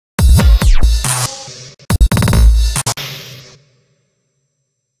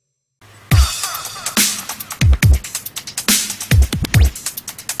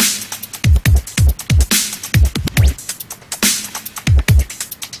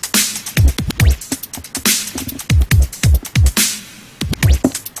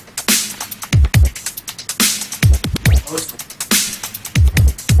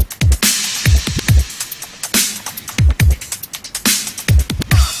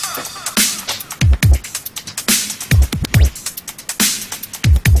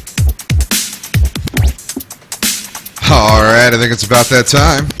right, I think it's about that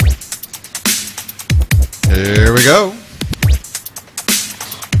time. Here we go.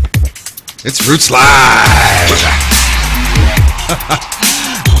 It's RootzLive.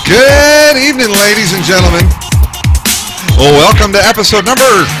 Good evening, ladies and gentlemen. Well, welcome to episode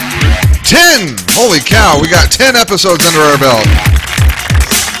number 10. Holy cow, we got 10 episodes under our belt.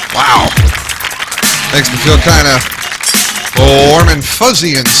 Wow. Makes me feel kind of warm and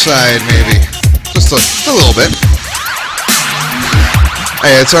fuzzy inside, maybe. Just a little bit.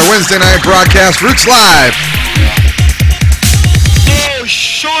 Hey, it's our Wednesday night broadcast, RootzLive. Oh,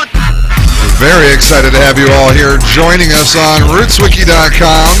 short. We're very excited to have you all here joining us on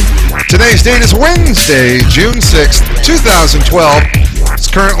RootzWiki.com. Today's date is Wednesday, June 6th, 2012. It's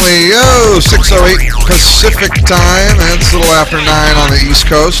currently, 6:08 Pacific time. It's a little after 9 on the East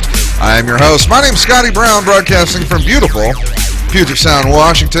Coast. I'm your host. My name's Scotty Brown, broadcasting from beautiful Puget Sound,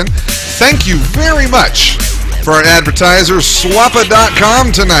 Washington. Thank you very much for our advertisers,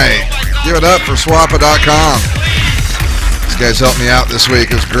 Swappa.com tonight. Give it up for Swappa.com. These guys helped me out this week.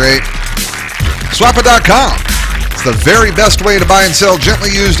 It was great. Swappa.com. It's the very best way to buy and sell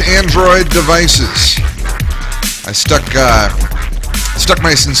gently used Android devices. I stuck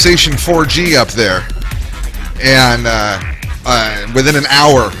my Sensation 4G up there, and within an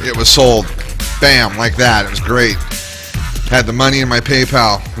hour it was sold. Bam, like that. It was great. Had the money in my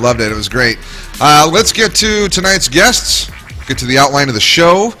PayPal. Loved it. It was great. Let's get to tonight's guests, get to the outline of the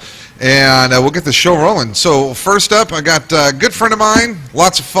show, and we'll get the show rolling. So first up, I got a good friend of mine,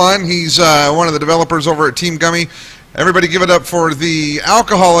 lots of fun. He's one of the developers over at Team Gummy. Everybody give it up for the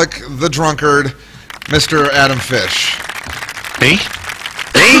alcoholic, the drunkard, Mr. Adam Fisch. Me?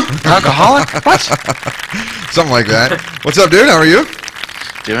 Me? Alcoholic? What? Something like that. What's up, dude? How are you?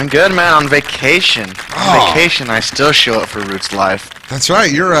 Doing good, man. On vacation. On vacation, I still show up for RootzLive. That's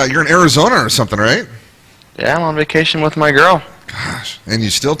right. You're in Arizona or something, right? Yeah, I'm on vacation with my girl. Gosh, and you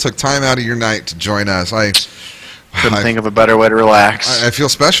still took time out of your night to join us. Couldn't think of a better way to relax. I feel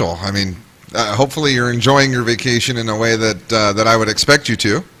special. I mean, hopefully you're enjoying your vacation in a way that I would expect you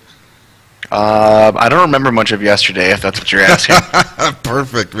to. I don't remember much of yesterday, if that's what you're asking.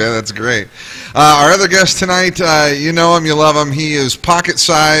 Perfect, man. That's great. Our other guest tonight, you know him, you love him. He is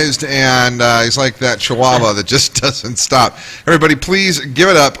pocket-sized, and he's like that chihuahua that just doesn't stop. Everybody, please give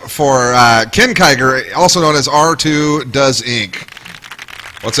it up for Ken Kyger, also known as R2 Does Inc.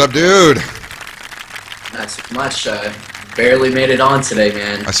 What's up, dude? Not so much. Barely made it on today,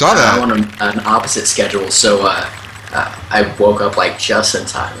 man. I saw that. I'm on an opposite schedule, so I woke up like just in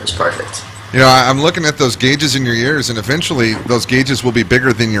time. It was perfect. You know, I'm looking at those gauges in your ears, and eventually those gauges will be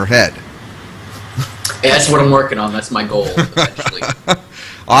bigger than your head. Hey, that's what I'm working on. That's my goal, eventually.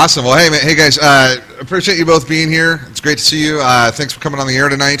 Awesome. Well, hey guys, appreciate you both being here. It's great to see you. Thanks for coming on the air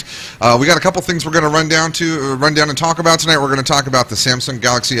tonight. We got a couple things we're going to run down and talk about tonight. We're going to talk about the Samsung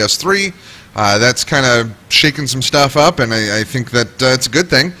Galaxy S3. That's kind of shaking some stuff up, and I think that it's a good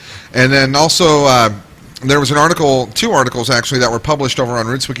thing. And then also, there was an article, two articles actually, that were published over on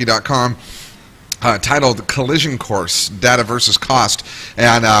RootzWiki.com. Titled "Collision Course: Data versus Cost,"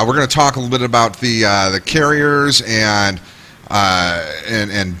 and we're going to talk a little bit about the carriers and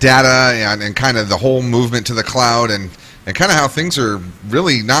data and kind of the whole movement to the cloud and kind of how things are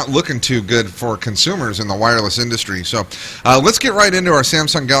really not looking too good for consumers in the wireless industry. So let's get right into our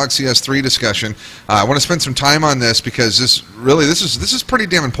Samsung Galaxy S3 discussion. I want to spend some time on this because this is pretty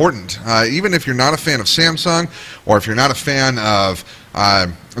damn important. Even if you're not a fan of Samsung, or if you're not a fan of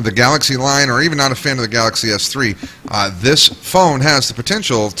the Galaxy line, or even not a fan of the Galaxy S3, this phone has the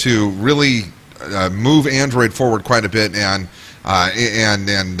potential to really move Android forward quite a bit and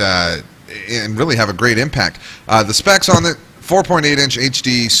really have a great impact. The specs on it: 4.8-inch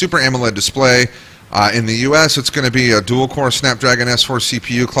HD Super AMOLED display. In the US, it's going to be a dual-core Snapdragon S4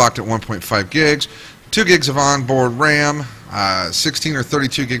 CPU clocked at 1.5 gigs, 2 gigs of onboard RAM, 16 or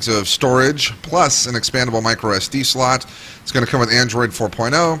 32 gigs of storage, plus an expandable micro SD slot. It's going to come with Android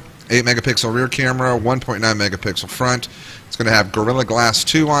 4.0, 8-megapixel rear camera, 1.9 megapixel front. It's going to have Gorilla Glass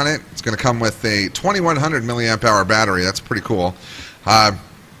 2 on it. It's going to come with a 2100 milliamp hour battery. That's pretty cool.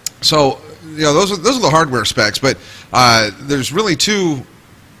 So, you know, those are the hardware specs, but there's really two.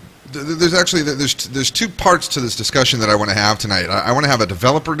 There's two parts to this discussion that I want to have tonight. I want to have a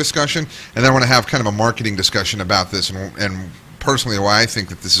developer discussion, and then I want to have kind of a marketing discussion about this, and personally why I think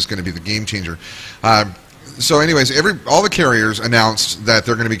that this is going to be the game changer. So, anyways, all the carriers announced that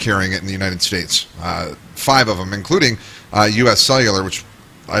they're going to be carrying it in the United States. 5 of them, including U.S. Cellular, which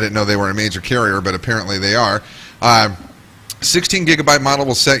I didn't know they were a major carrier, but apparently they are. 16 gigabyte model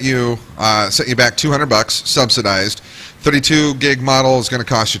will set you back $200, subsidized. 32 gig model is going to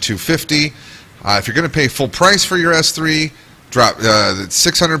cost you $250. If you're going to pay full price for your S3, drop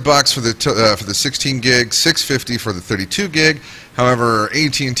 $600 for the 16 gig, $650 for the 32 gig. However,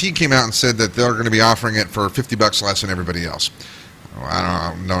 AT&T came out and said that they're going to be offering it for $50 less than everybody else.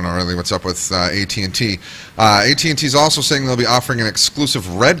 I don't know really what's up with AT&T. AT&T is also saying they'll be offering an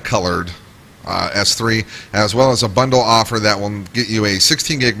exclusive red-colored S3, as well as a bundle offer that will get you a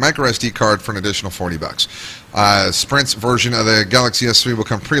 16 gig micro SD card for an additional $40. Sprint's version of the Galaxy S3 will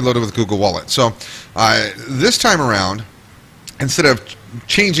come preloaded with Google Wallet. So this time around, instead of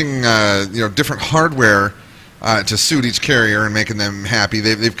changing different hardware to suit each carrier and making them happy,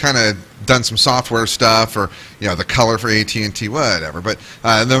 they've kind of done some software stuff, or the color for AT&T, whatever. But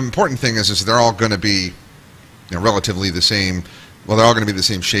the important thing is they're all going to be relatively the same. Well, they're all going to be the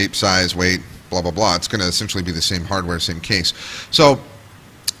same shape, size, weight, blah, blah, blah. It's going to essentially be the same hardware, same case. So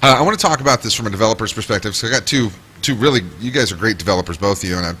I want to talk about this from a developer's perspective. So I got two really, you guys are great developers, both of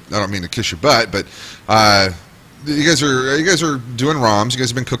you, and I don't mean to kiss your butt, but you guys are doing ROMs. You guys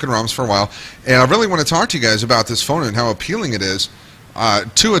have been cooking ROMs for a while, and I really want to talk to you guys about this phone and how appealing it is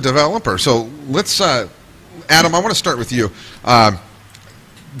to a developer. So let's, Adam, I want to start with you.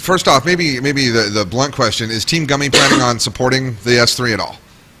 First off, maybe the blunt question, is Team Gummy planning on supporting the S3 at all?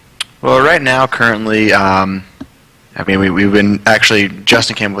 Well, right now, currently, we've been actually,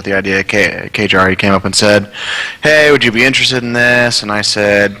 Justin came up with the idea. Kyger, he came up and said, hey, would you be interested in this? And I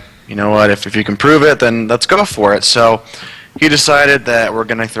said, you know what, if you can prove it, then let's go for it. So he decided that we're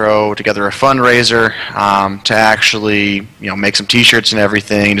going to throw together a fundraiser to actually make some t-shirts and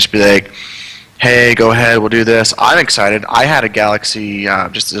everything, just be like, hey, go ahead, we'll do this. I'm excited. I had a Galaxy,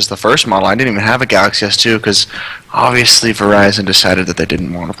 just as the first model. I didn't even have a Galaxy S2 because obviously Verizon decided that they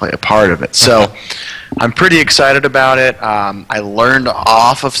didn't want to play a part of it. So I'm pretty excited about it. I learned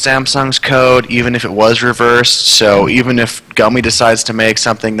off of Samsung's code, even if it was reversed. So even if Gummy decides to make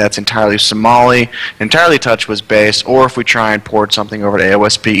something that's entirely Somali, entirely TouchWiz based, or if we try and port something over to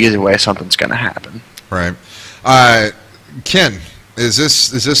AOSP, either way, something's going to happen. Right. Ken, is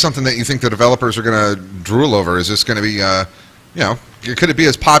this something that you think the developers are going to drool over? Is this going to be, could it be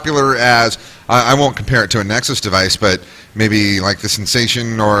as popular as, I won't compare it to a Nexus device, but maybe like the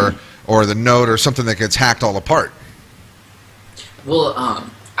Sensation or the Note or something that gets hacked all apart? Well,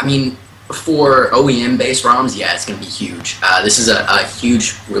 for OEM-based ROMs, yeah, it's going to be huge. This is a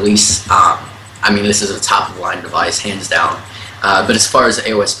huge release. This is a top-of-the-line device, hands down. But as far as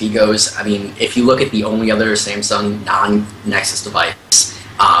AOSP goes, if you look at the only other Samsung non-Nexus device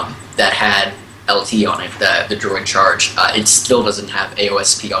that had LT on it, the Droid Charge, it still doesn't have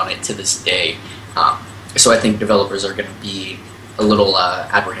AOSP on it to this day. So I think developers are going to be a little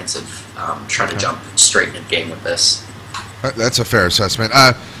apprehensive trying to jump straight into the game with this. That's a fair assessment.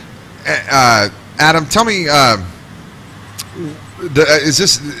 Adam, tell me, is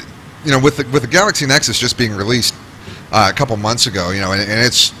this, with the Galaxy Nexus just being released a couple months ago, and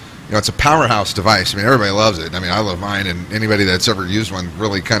it's a powerhouse device. Everybody loves it. I love mine, and anybody that's ever used one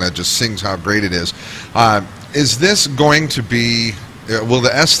really kind of just sings how great it is. Is this going to be? Will the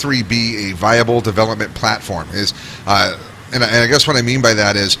S3 be a viable development platform? And I guess what I mean by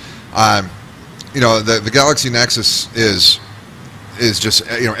that is, the Galaxy Nexus is just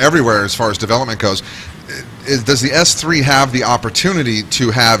everywhere as far as development goes. Does the S3 have the opportunity to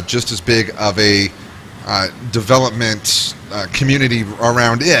have just as big of a development community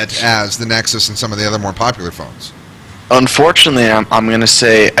around it as the Nexus and some of the other more popular phones? Unfortunately, I'm going to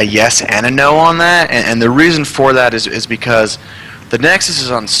say a yes and a no on that, and the reason for that is because the Nexus is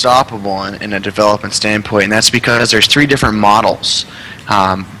unstoppable in a development standpoint, and that's because there's 3 different models.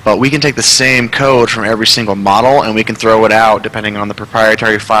 But we can take the same code from every single model, and we can throw it out, depending on the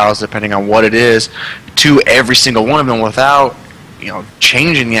proprietary files, depending on what it is, to every single one of them without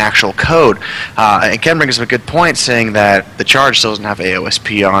changing the actual code. And Ken brings up a good point, saying that the Charge still doesn't have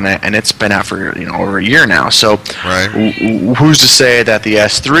AOSP on it, and it's been out for over a year now. So right. Who's to say that the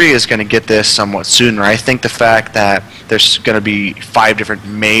S3 is going to get this somewhat sooner? I think the fact that there's going to be 5 different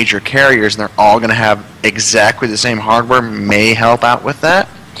major carriers and they're all going to have exactly the same hardware may help out with that.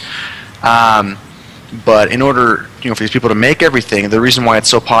 But in order, for these people to make everything, the reason why it's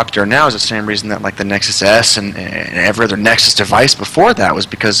so popular now is the same reason that like the Nexus S and every other Nexus device before that was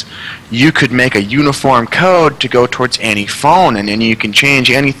because you could make a uniform code to go towards any phone, and then you can change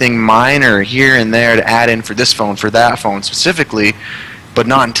anything minor here and there to add in for this phone, for that phone specifically, but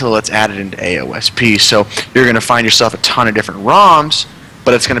not until it's added into AOSP. So you're going to find yourself a ton of different ROMs,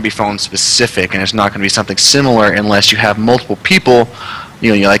 but it's going to be phone specific, and it's not going to be something similar unless you have multiple people.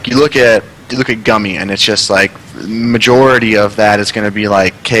 You look at Gummy, and it's just like majority of that is going to be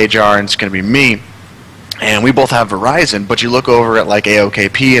like Kyger, and it's going to be me. And we both have Verizon, but you look over at like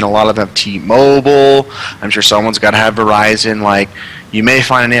AOKP and a lot of them have T-Mobile. I'm sure someone's got to have Verizon. Like, you may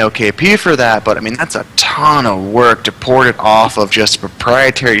find an AOKP for that, but I mean, that's a ton of work to port it off of just a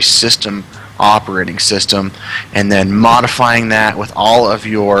proprietary system, operating system, and then modifying that with all of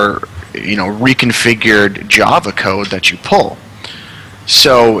your, reconfigured Java code that you pull.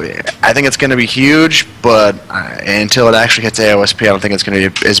 So I think it's going to be huge, but until it actually hits AOSP, I don't think it's going to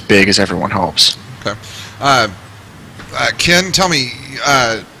be as big as everyone hopes. Okay. Ken, tell me,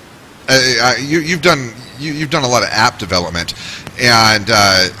 you've done a lot of app development, and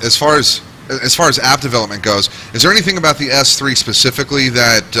as far as app development goes, is there anything about the S3 specifically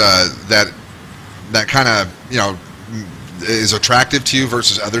that kind of is attractive to you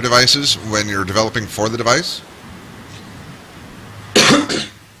versus other devices when you're developing for the device?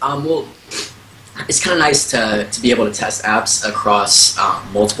 Well, it's kind of nice to be able to test apps across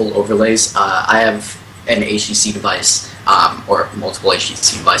multiple overlays. I have an HTC device, or multiple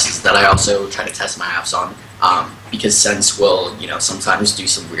HTC devices that I also try to test my apps on, because Sense will, sometimes do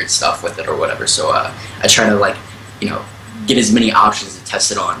some weird stuff with it or whatever. So I try to get as many options to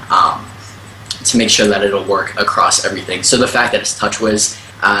test it on, to make sure that it'll work across everything. So the fact that it's TouchWiz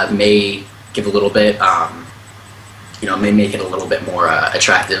may give a little bit, may make it a little bit more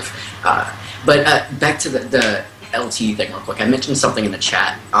attractive. But back to the LTE thing real quick. I mentioned something in the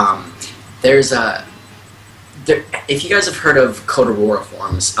chat. If you guys have heard of Code Aurora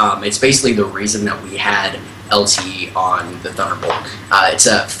forums, it's basically the reason that we had LTE on the Thunderbolt. It's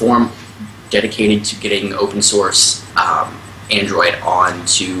a forum dedicated to getting open source Android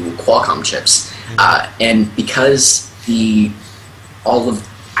onto Qualcomm chips. And because I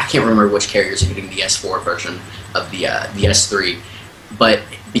can't remember which carriers are getting the S4 version of the S3, but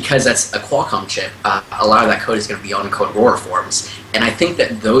because that's a Qualcomm chip, a lot of that code is going to be on Code Aurora forums, and I think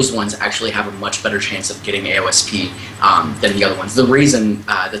that those ones actually have a much better chance of getting AOSP than the other ones. The reason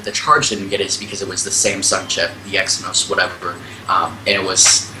that the Charge didn't get it is because it was the Samsung chip, the Exynos, whatever, and it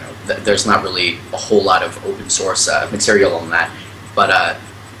was, there's not really a whole lot of open source material on that. But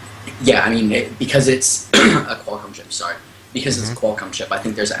yeah, I mean, because it's a Qualcomm chip, because it's a Qualcomm chip, I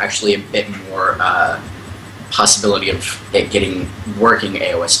think there's actually a bit more possibility of it getting working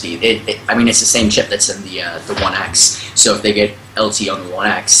AOSP. I mean, it's the same chip that's in the 1X. So if they get LTE on the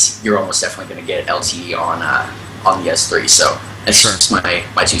 1X, you're almost definitely going to get LTE on the S3. So that's just my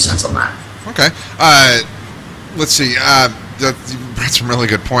 2 cents on that. Okay. Let's see. You brought some really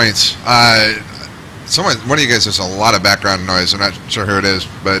good points. One of you guys has a lot of background noise. I'm not sure who it is,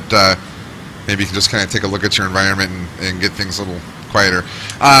 but maybe you can just kind of take a look at your environment and get things a little quieter.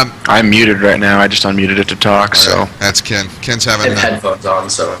 I'm muted right now. I just unmuted it to talk. Okay. So that's Ken. Ken's having I have headphones on,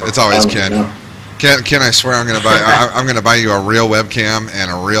 so it's always Ken. Ken, I swear I'm going to buy. I'm going to buy you a real webcam and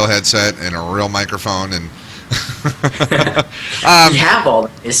a real headset and a real microphone and. We have all.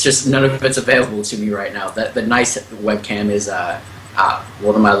 It's just none of it's available to me right now. The nice webcam is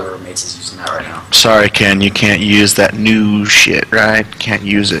one of my other roommates is using that right now. Sorry, Ken, you can't use that new shit, right? Can't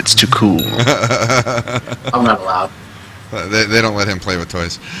use it. It's too cool. I'm not allowed. They don't let him play with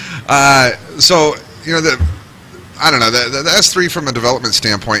toys. So I don't know, the S3 from a development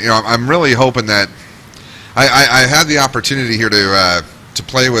standpoint. I'm really hoping that I had the opportunity here to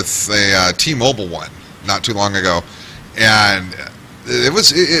play with a T-Mobile one not too long ago, and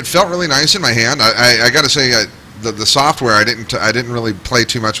it felt really nice in my hand. I got to say the software I didn't really play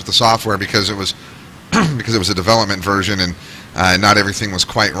too much with the software because it was a development version and not everything was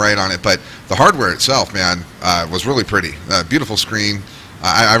quite right on it, but the hardware itself, man, was really pretty. Beautiful screen.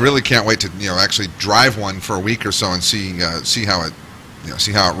 I really can't wait to actually drive one for a week or so and see how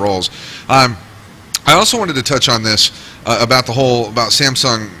it rolls. I also wanted to touch on this about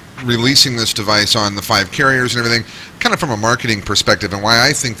Samsung releasing this device on the 5 carriers and everything, kind of from a marketing perspective, and why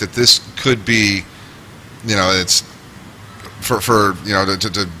I think that this could be, it's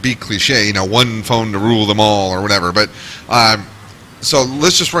to be cliche, one phone to rule them all or whatever. But so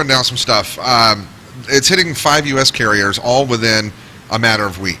let's just run down some stuff. It's hitting 5 U.S. carriers all within a matter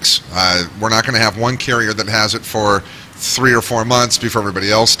of weeks. We're not going to have one carrier that has it for 3 or 4 months before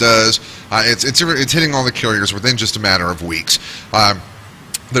everybody else does. It's hitting all the carriers within just a matter of weeks.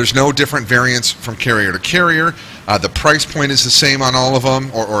 There's no different variants from carrier to carrier. The price point is the same on all of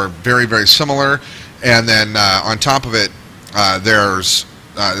them, or very, very similar. And then on top of it, there's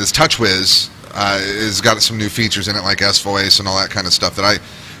this TouchWiz has got some new features in it, like S-Voice and all that kind of stuff that I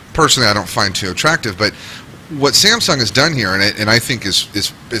don't find too attractive. But what Samsung has done here, and I think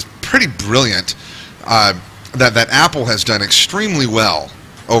is pretty brilliant, that Apple has done extremely well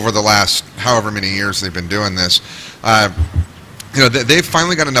over the last however many years they've been doing this. they've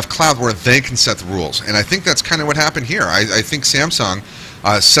finally got enough clout where they can set the rules, and I think that's kind of what happened here. I think Samsung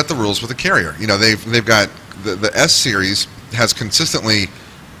set the rules with the carrier. They've got the S series has consistently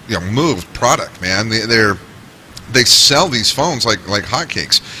moved product, man. They sell these phones like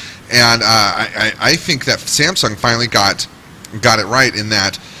hotcakes, and I think that Samsung finally got it right in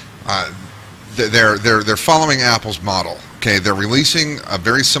that they're following Apple's model. Okay, they're releasing a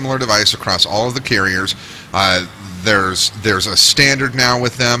very similar device across all of the carriers. There's a standard now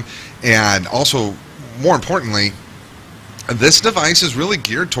with them, and also more importantly, this device is really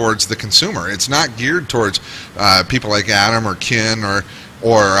geared towards the consumer. It's not geared towards people like Adam or Ken or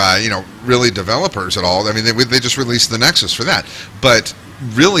really developers at all. I mean, they just released the Nexus for that, but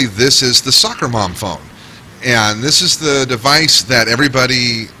really this is the soccer mom phone, and this is the device that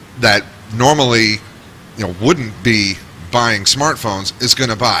everybody that normally wouldn't be buying smartphones is going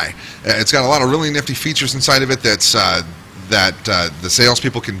to buy. It's got a lot of really nifty features inside of it that's that the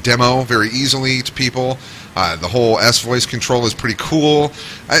salespeople can demo very easily to people. The whole S voice control is pretty cool.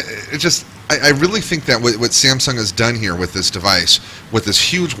 I really think that what Samsung has done here with this device, with this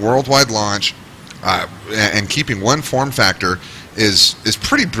huge worldwide launch, and keeping one form factor is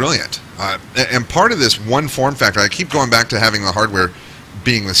pretty brilliant. And part of this one form factor, I keep going back to having the hardware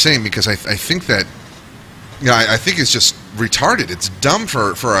being the same, because I think that I think it's just retarded. It's dumb for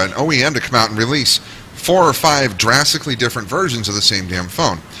an OEM to come out and release 4 or 5 drastically different versions of the same damn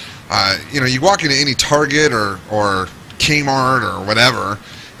phone. You walk into any Target or Kmart or whatever,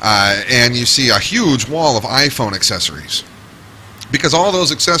 and you see a huge wall of iPhone accessories, because all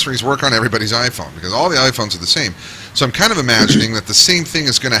those accessories work on everybody's iPhone, because all the iPhones are the same. So I'm kind of imagining that the same thing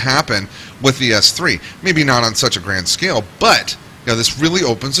is going to happen with the S3. Maybe not on such a grand scale, but this really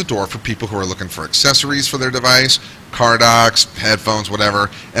opens the door for people who are looking for accessories for their device, car docks, headphones, whatever.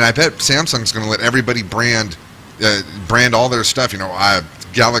 And I bet Samsung's going to let everybody brand all their stuff,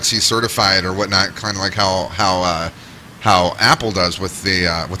 Galaxy certified or whatnot, kind of like how Apple does with the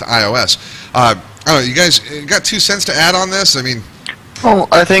iOS. I don't know. You guys got 2 cents to add on this? I mean. Well,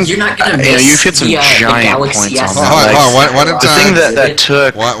 I think you're not gonna miss you've hit some giant points on that. One at a time. The thing that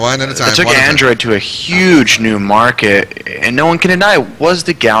took one at a time. It took Android to a huge new market, and no one can deny it, was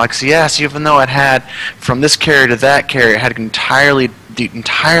the Galaxy S. Even though it had, from this carrier to that carrier, it had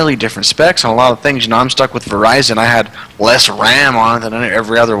entirely different specs on a lot of things. I'm stuck with Verizon. I had less RAM on it than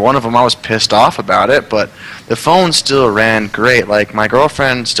every other one of them. I was pissed off about it, but the phone still ran great. Like, my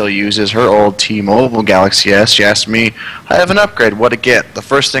girlfriend still uses her old T-Mobile Galaxy S. She asked me, I have an upgrade, what to get? The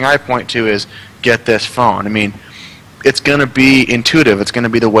first thing I point to is, get this phone. I mean, it's going to be intuitive. It's going to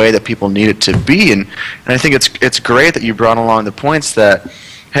be the way that people need it to be, and I think it's great that you brought along the points that,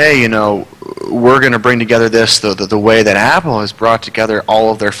 hey, we're going to bring together this the way that Apple has brought together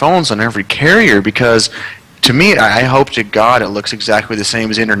all of their phones on every carrier, because to me, I hope to God it looks exactly the same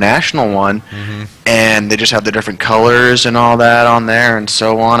as the international one, and they just have the different colors and all that on there and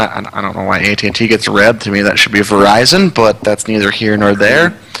so on. I don't know why at&t gets red. To me, that should be Verizon, but that's neither here nor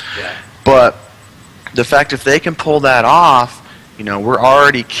there. Yeah. But the fact, if they can pull that off, we're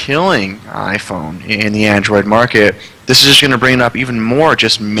already killing iPhone in the Android market. This is just going to bring it up even more,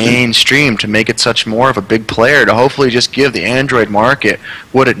 just mainstream, to make it such more of a big player, to hopefully just give the Android market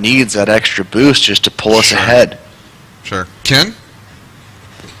what it needs, that extra boost, just to pull us ahead. Sure. Ken?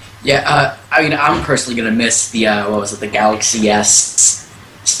 Yeah, I'm personally going to miss the, the Galaxy S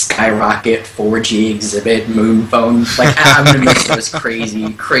Skyrocket 4G exhibit moon phone. Like, I'm going to miss those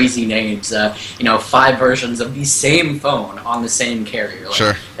crazy names. 5 versions of the same phone on the same carrier. Like,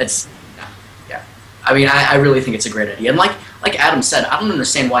 sure. I really think it's a great idea. And like Adam said, I don't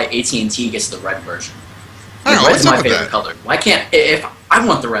understand why at&t gets the red version. Red's my favorite color. Why can't, if I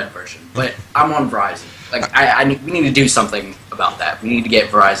want the red version, but I'm on Verizon. Like, we need to do something about that. We need to get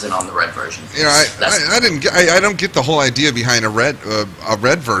Verizon on the red version. I don't get the whole idea behind a red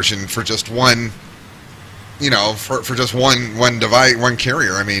version for just one, for just one device, one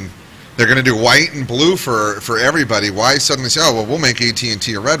carrier. I mean, they're going to do white and blue for everybody. Why suddenly say, oh well, we'll make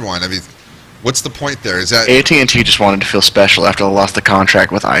at&t a red one? I mean, what's the point there? Is that at&t just wanted to feel special after they lost the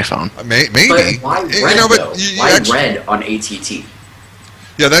contract with iPhone? Maybe. But why red, why red on at&t?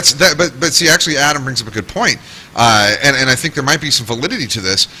 Yeah, but see, actually, Adam brings up a good point, and I think there might be some validity to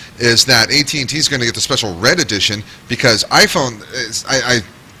this. Is that at&t is going to get the special red edition because iPhone?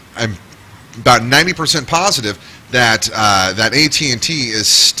 I'm about 90% positive that at&t is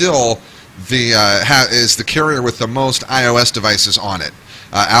still is the carrier with the most iOS devices on it.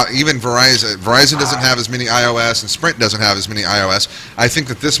 Even Verizon doesn't have as many iOS, and Sprint doesn't have as many iOS. I think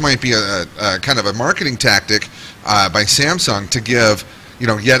that this might be a kind of a marketing tactic by Samsung to give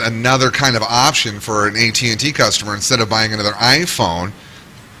yet another kind of option for an AT&T customer instead of buying another iPhone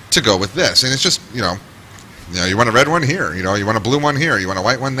to go with this. And it's just, you want a red one here, you want a blue one here, you want a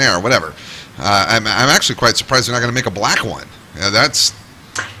white one there, whatever. I'm actually quite surprised they're not going to make a black one.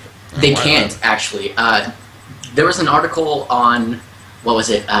 They can't, actually. There was an article on, what was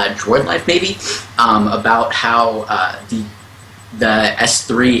it, RootzLive maybe, about how the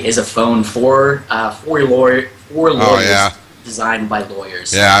S3 is a phone for lawyers. Oh, yeah. Designed by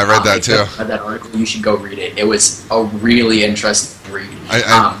lawyers. Yeah, I read that too. If you read that article, you should go read it. It was a really interesting read.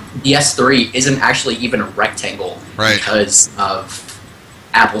 The S3 isn't actually even a rectangle because of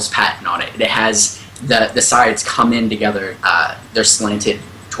Apple's patent on it. It has the sides come in together. They're slanted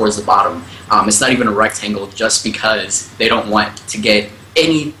towards the bottom. It's not even a rectangle just because they don't want to get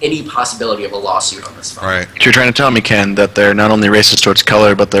any possibility of a lawsuit on this phone. Right. So you're trying to tell me, Ken, that they're not only racist towards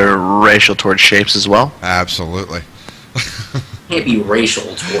color, but they're racial towards shapes as well? Absolutely. Can't be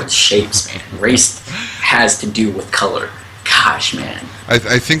racial towards shapes, man. Race has to do with color. Gosh, man.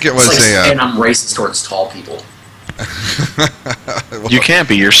 I think it was and I'm racist towards tall people. You can't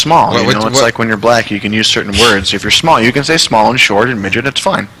be. You're small. It's like when you're black, you can use certain words. If you're small, you can say small and short and midget. It's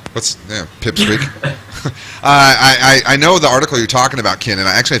fine. Pipsqueak? I know the article you're talking about, Ken, and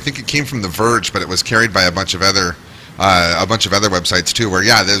I think it came from The Verge, but it was carried by a bunch of other websites too. Where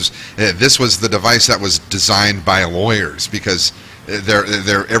this was the device that was designed by lawyers because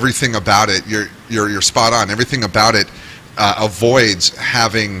they're everything about it. You're spot on. Everything about it avoids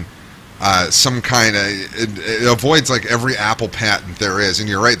having some kind of it avoids like every Apple patent there is. And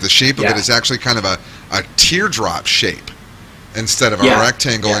you're right. The shape of it is actually kind of a teardrop shape instead of a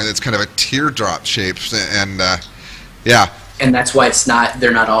rectangle, and it's kind of a teardrop shape. And And that's why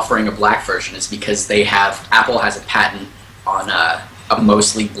they're not offering a black version, is because Apple has a patent on a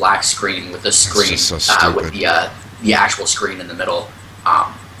mostly black screen with a screen with the actual screen in the middle.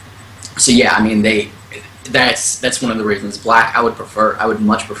 So yeah, I mean that's one of the reasons. Black, I would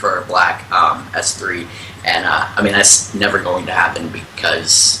much prefer a black S3, and I mean that's never going to happen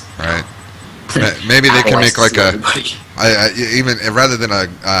because maybe they can make like even rather than a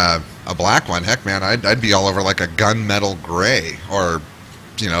black one. Heck, man, I'd be all over like a gunmetal gray or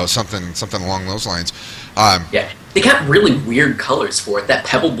something along those lines. They got really weird colors for it. That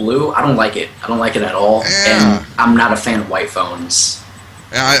pebble blue, I don't like it. I don't like it at all. Yeah. And I'm not a fan of white phones.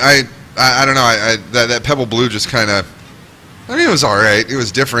 Yeah, I don't know. That pebble blue just kind of. I mean, it was all right. It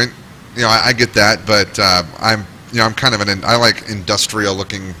was different. I get that, but I'm kind of I like industrial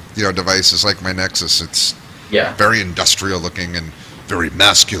looking devices like my Nexus. It's very industrial looking and very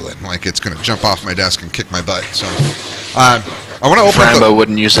masculine, like it's going to jump off my desk and kick my butt. So I want to open Rambo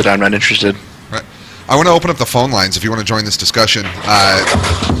wouldn't use it. I'm not interested. Right. I want to open up the phone lines if you want to join this discussion.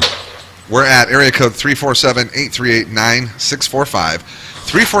 We're at area code 347-838-9645.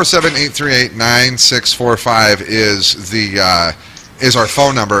 347-838-9645 is our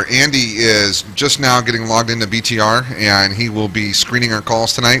phone number. Andy is just now getting logged into BTR, and he will be screening our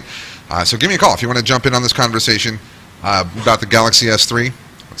calls tonight. So give me a call if you want to jump in on this conversation about the Galaxy S3.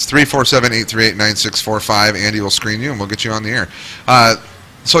 It's 347-838-9645. Andy will screen you, and we'll get you on the air.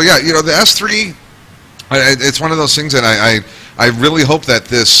 So yeah, the S3, it's one of those things that I really hope that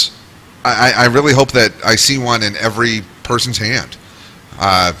I really hope that I see one in every person's hand.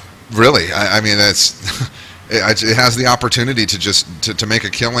 Really, I mean that's. It has the opportunity to just to make a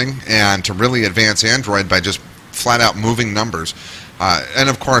killing and to really advance Android by just flat out moving numbers. And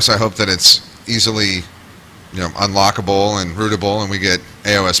of course, I hope that it's easily, unlockable and rootable, and we get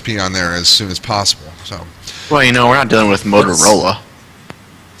AOSP on there as soon as possible. So. Well, we're not dealing with Motorola.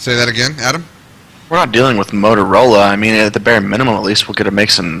 Say that again, Adam? We're not dealing with Motorola. I mean, at the bare minimum, at least we'll get to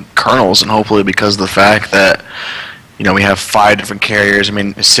make some kernels, and hopefully because of the fact that, we have 5 different carriers. I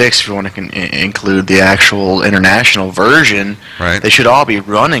mean, 6 if you want to include the actual international version. Right. They should all be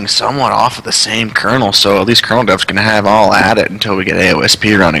running somewhat off of the same kernel, so at least kernel devs can have all at it until we get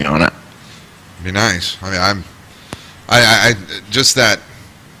AOSP running on it. It'd be nice. I mean,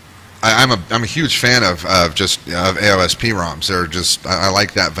 I'm a huge fan of AOSP ROMs. They're just I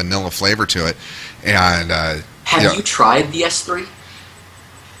like that vanilla flavor to it. And have you tried the S3?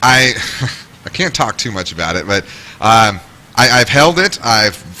 I can't talk too much about it, but I've held it.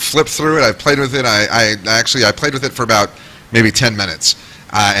 I've flipped through it. I've played with it. I played with it for about maybe 10 minutes,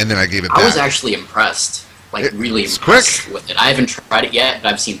 and then I gave it back. I was actually impressed, really impressed with it. I haven't tried it yet,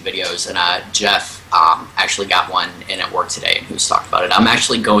 but I've seen videos, and Jeff actually got one in at work today, and who's talked about it. I'm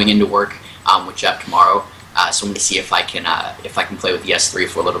actually going into work with Jeff tomorrow, so I'm going to see if I can play with the S3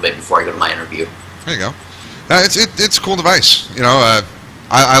 for a little bit before I go to my interview. There you go. It's a cool device.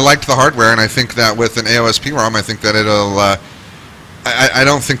 I liked the hardware, and I think that with an AOSP ROM, I think that I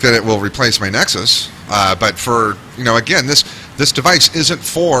don't think that it will replace my Nexus, but for, again, this device isn't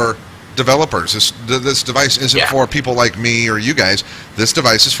for developers. This device isn't for people like me or you guys. This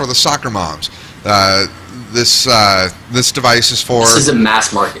device is for the soccer moms. This device is for... This is a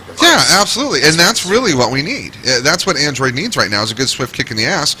mass market device. Yeah, absolutely, and that's really what we need. That's what Android needs right now, is a good swift kick in the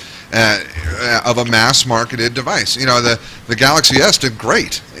ass of a mass-marketed device. The Galaxy S did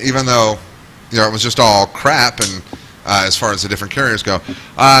great, even though it was just all crap, and as far as the different carriers go.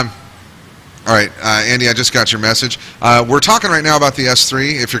 All right, Andy, I just got your message. We're talking right now about the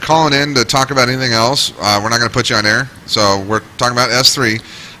S3. If you're calling in to talk about anything else, we're not going to put you on air. So we're talking about S3.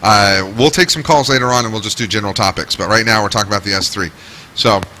 We'll take some calls later on, and we'll just do general topics. But right now, we're talking about the S3.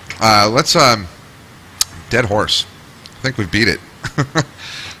 So let's... dead horse. I think we've beat it.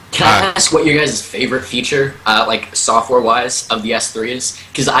 Can I ask what your guys' favorite feature, like software-wise, of the S3 is?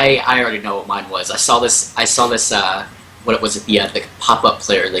 Because I already know what mine was. I saw this. What was it? The pop-up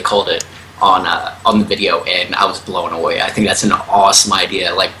player, they called it, on the video, and I was blown away. I think that's an awesome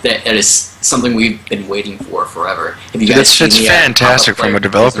idea. Like that is something we've been waiting for forever. Have you guys it's fantastic from a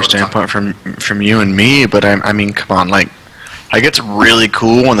developer standpoint from you and me, but I mean, come on, like it's really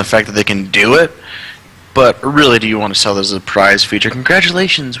cool on the fact that they can do it. But really, do you want to sell this as a prize feature?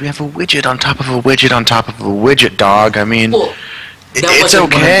 Congratulations, we have a widget on top of a widget on top of a widget, dog. I mean, it's okay.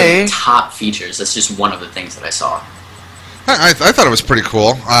 One of the top features. That's just one of the things that I saw. I thought it was pretty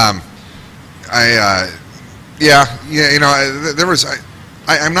cool. There was.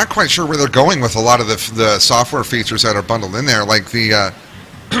 I'm not quite sure where they're going with a lot of the software features that are bundled in there, like the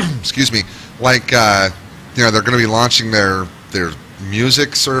excuse me, like they're going to be launching their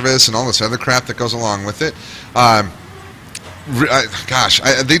music service and all this other crap that goes along with it.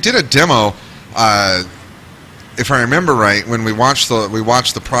 They did a demo, if I remember right, when we watched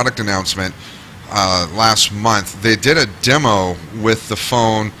the product announcement last month. They did a demo with the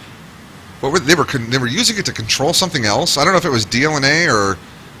phone. They were using it to control something else. I don't know if it was DLNA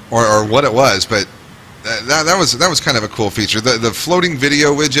or what it was, but that was kind of a cool feature. The floating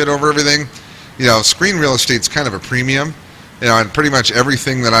video widget over everything. Screen real estate's kind of a premium. And pretty much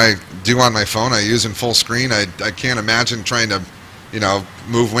everything that I do on my phone, I use in full screen. I can't imagine trying to,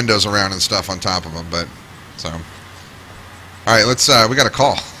 move windows around and stuff on top of them. But so, all right, let's. We got a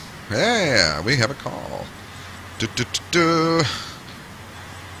call. Yeah, we have a call.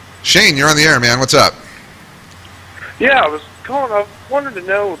 Shane, you're on the air, man. What's up? Yeah, I was calling. I wanted to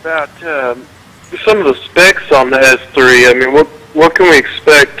know about some of the specs on the S3. I mean, what can we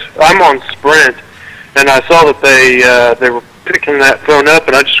expect? I'm on Sprint, and I saw that they were picking that phone up,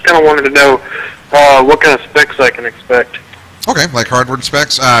 and I just kind of wanted to know what kind of specs I can expect. Okay, like hardware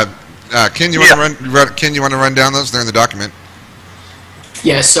specs. Ken, you want to run down those? They're in the document.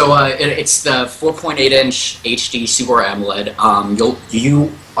 Yeah, so it's the 4.8-inch HD Super AMOLED.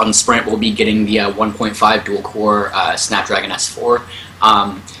 You on Sprint will be getting the 1.5 dual-core Snapdragon S4.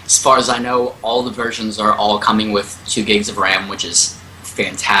 As far as I know, all the versions are all coming with 2 gigs of RAM, which is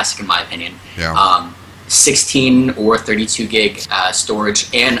fantastic in my opinion. Yeah. 16 or 32 gig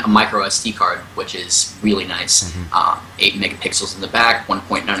storage and a micro SD card, which is really nice. 8 megapixels in the back,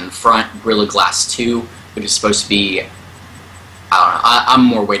 1.9 in the front, Gorilla Glass 2, which is supposed to be, I'm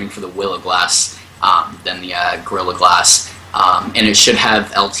more waiting for the Willow Glass than the Gorilla Glass. And it should have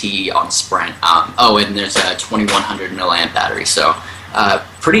LTE on Sprint. And there's a 2100 milliamp battery, so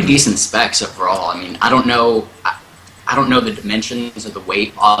pretty decent specs overall. I mean, I don't know the dimensions or the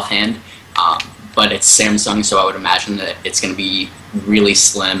weight offhand, but it's Samsung, so I would imagine that it's going to be really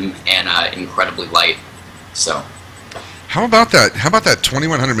slim and incredibly light. So, how about that? How about that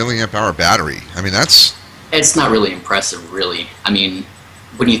 2100 milliamp hour battery? I mean, it's not really impressive, really. I mean,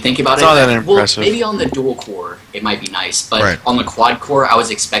 when you think about it's not that impressive. Well, maybe on the dual core it might be nice, but right. On the quad core, I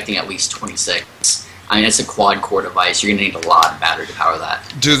was expecting at least 26. I mean, it's a quad core device. You're going to need a lot of battery to power that.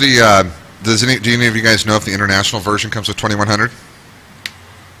 Do any of you guys know if the international version comes with 2100?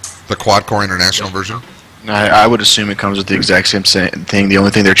 The quad-core international version? I would assume it comes with the exact same thing. The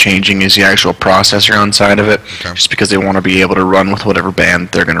only thing they're changing is the actual processor inside of it, just because they want to be able to run with whatever band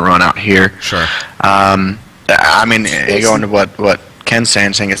they're going to run out here. Sure. I mean, going to what Ken's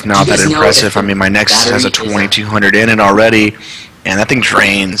saying it's not that impressive. I mean, my Nexus has a 2200 in it already, and that thing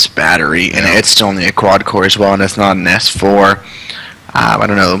drains battery, and it's still only a quad-core as well, and it's not an S4. I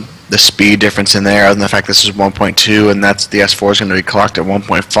don't know the speed difference in there, other than the fact this is 1.2 and that's the S4 is going to be clocked at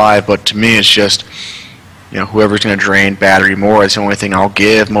 1.5. But to me, it's just whoever's going to drain battery more. It's the only thing I'll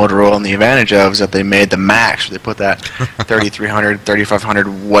give Motorola the advantage of is that they made the Max. They put that 3300, 3500,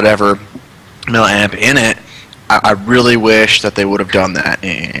 whatever milliamp in it. I really wish that they would have done that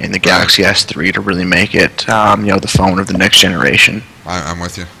in the Galaxy S3 to really make it, the phone of the next generation. I'm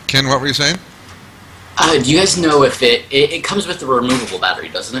with you. Ken, what were you saying? Do you guys know if it comes with a removable battery,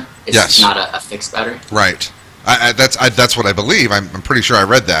 doesn't it? It's not a fixed battery? Right. That's what I believe. I'm pretty sure I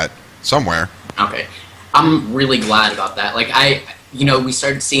read that somewhere. Okay. I'm really glad about that. Like, we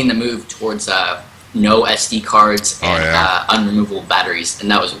started seeing the move towards no SD cards and unremovable batteries,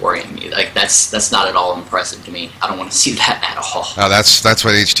 and that was worrying me. Like, that's not at all impressive to me. I don't want to see that at all. Oh, that's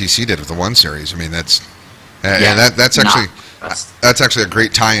what HTC did with the 1 series. I mean, that's actually a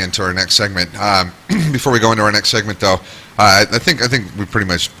great tie-in to our next segment. Before we go into our next segment, though, I think we pretty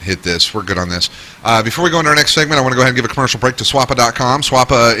much hit this. We're good on this. Before we go into our next segment, I want to go ahead and give a commercial break to Swappa.com.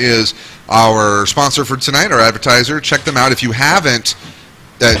 Swappa is our sponsor for tonight, our advertiser. Check them out. If you haven't,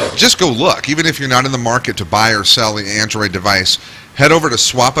 just go look. Even if you're not in the market to buy or sell the Android device, head over to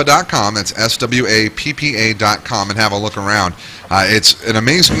Swappa.com. That's SWAPPA.com and have a look around. It's an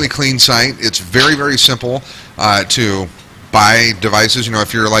amazingly clean site. It's very, very simple to buy devices.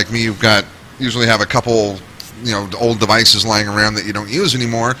 If you're like me, you've usually have a couple old devices lying around that you don't use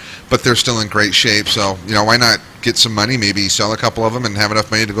anymore, but they're still in great shape. So why not get some money, maybe sell a couple of them and have enough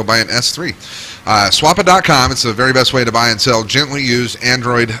money to go buy an S3. Swappa.com, it's the very best way to buy and sell gently used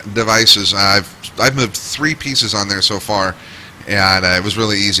Android devices. I've moved 3 pieces on there so far, and it was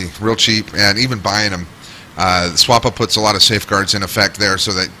really easy, real cheap, and even buying them, Swappa puts a lot of safeguards in effect there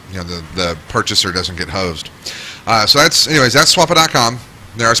so that the purchaser doesn't get hosed. So that's Swappa.com.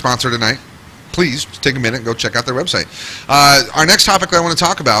 They're our sponsor tonight. Please take a minute and go check out their website. Our next topic that I want to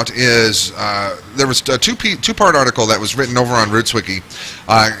talk about is there was a two-part article that was written over on RootzWiki,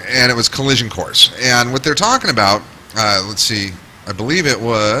 and it was collision course. And what they're talking about, let's see, I believe it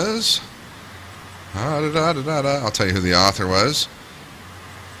was, I'll tell you who the author was.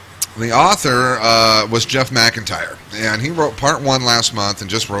 The author was Jeff McIntyre, and he wrote part 1 last month and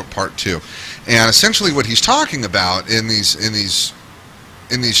just wrote part 2. And essentially what he's talking about in these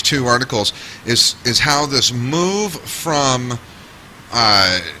 2 articles is how this move from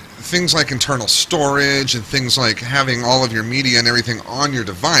things like internal storage and things like having all of your media and everything on your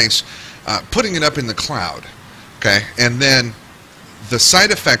device, putting it up in the cloud, okay? And then the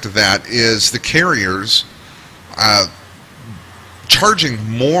side effect of that is the carriers charging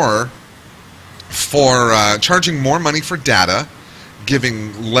more money for data,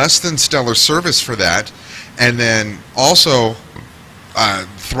 giving less than stellar service for that, and then also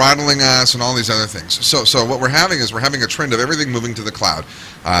throttling us and all these other things. So what we're having is a trend of everything moving to the cloud.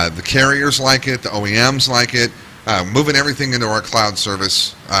 The carriers like it, the OEMs like it, moving everything into our cloud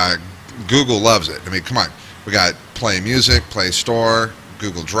service. Google loves it. I mean, come on. We got Play Music, Play Store,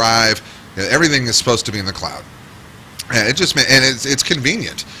 Google Drive. Everything is supposed to be in the cloud. And it's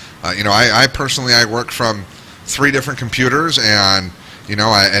convenient. I personally work from 3 different computers, and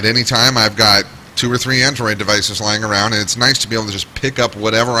at any time I've got 2 or 3 Android devices lying around, and it's nice to be able to just pick up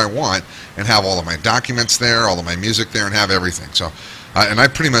whatever I want and have all of my documents there, all of my music there, and have everything. So, and I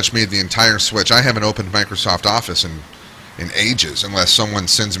pretty much made the entire switch. I haven't opened Microsoft Office in ages, unless someone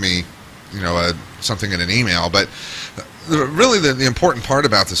sends me, something in an email. But really, the important part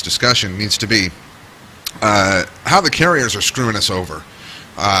about this discussion needs to be how the carriers are screwing us over.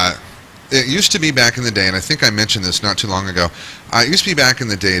 It used to be back in the day, and I think I mentioned this not too long ago, it used to be back in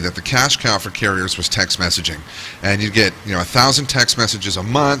the day that the cash cow for carriers was text messaging. And you'd get 1,000 text messages a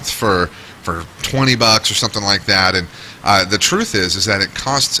month for $20 or something like that. And the truth is that it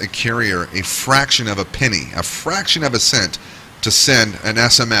costs a carrier a fraction of a penny, a fraction of a cent, to send an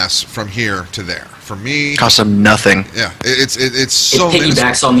SMS from here to there. For me, costs them nothing. Yeah, it's so. It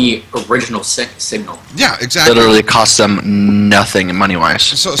piggybacks on the original signal. Yeah, exactly. Literally costs them nothing money wise.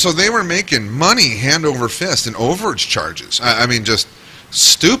 So they were making money hand over fist in overage charges. I mean, just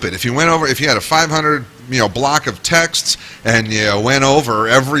stupid. If you had a 500 block of texts and you went over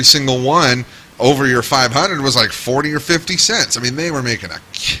every single one over your 500 was like 40 or 50 cents. I mean, they were making a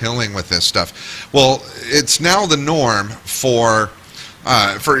killing with this stuff. Well, it's now the norm for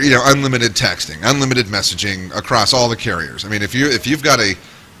unlimited texting, unlimited messaging across all the carriers. I mean, if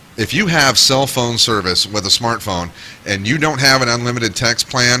you have cell phone service with a smartphone and you don't have an unlimited text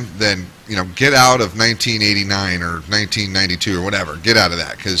plan, then get out of 1989 or 1992 or whatever. Get out of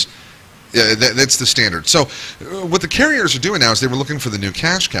that, because that's the standard. So what the carriers are doing now is they were looking for the new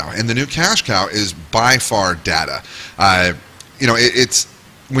cash cow, and the new cash cow is by far data. It's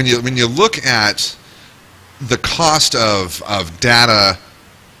when you look at the cost of data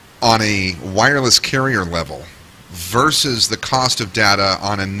on a wireless carrier level versus the cost of data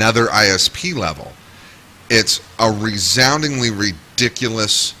on another ISP level, it's a resoundingly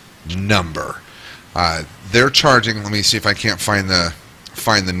ridiculous number. They're charging. Let me see if I can't find the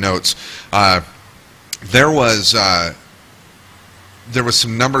notes. There was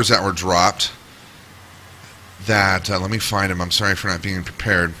some numbers that were dropped. That let me find them. I'm sorry for not being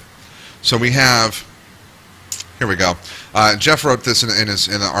prepared. So we have. Here we go. Jeff wrote this in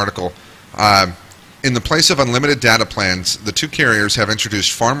the article. In the place of unlimited data plans, the two carriers have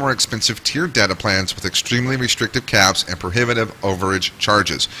introduced far more expensive tiered data plans with extremely restrictive caps and prohibitive overage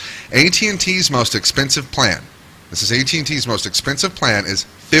charges. AT&T's most expensive plan, this is AT&T's most expensive plan, is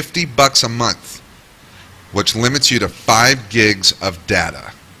 $50 a month, which limits you to 5 gigs of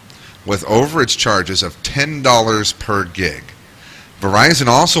data, with overage charges of $10 per gig. Verizon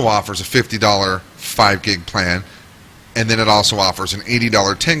also offers a $50 5 gig plan, and then it also offers an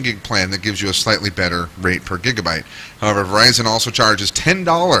 $80 10 gig plan that gives you a slightly better rate per gigabyte. However, Verizon also charges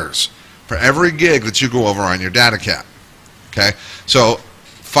 $10 for every gig that you go over on your data cap. Okay, so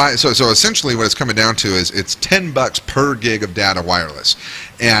essentially what it's coming down to is it's $10 per gig of data wireless,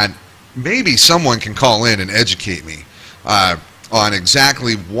 and maybe someone can call in and educate me on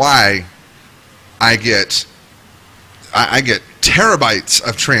exactly why I get terabytes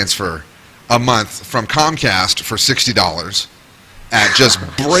of transfer a month from Comcast for $60 at just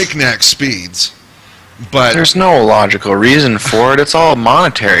breakneck speeds. But there's no logical reason for it. It's all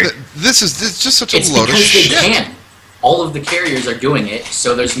monetary. This is just such a It's load of because they shit. can. All of the carriers are doing it,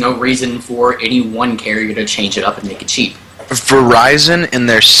 so there's no reason for any one carrier to change it up and make it cheap. Verizon, in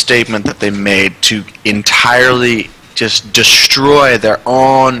their statement that they made to entirely just destroy their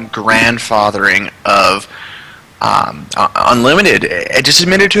own grandfathering of unlimited, it just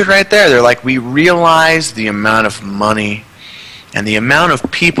admitted to it right there. They're like, we realize the amount of money and the amount of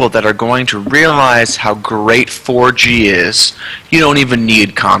people that are going to realize how great 4G is. You don't even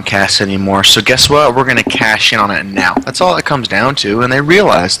need Comcast anymore, so guess what? We're going to cash in on it now. That's all it comes down to, and they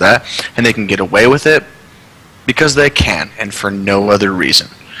realize that, and they can get away with it because they can, and for no other reason.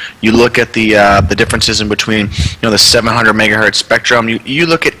 You look at the differences in between, the 700 megahertz spectrum. You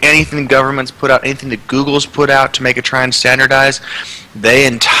look at anything the government's put out, anything that Google's put out to make it try and standardize. They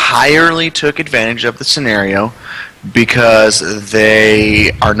entirely took advantage of the scenario because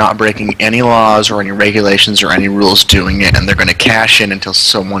they are not breaking any laws or any regulations or any rules doing it, and they're going to cash in until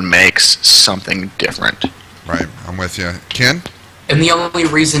someone makes something different. Right, I'm with you. Ken? And the only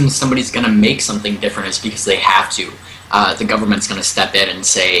reason somebody's going to make something different is because they have to. The government's going to step in and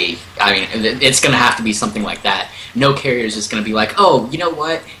say, it's going to have to be something like that. No carrier is just going to be like, oh, you know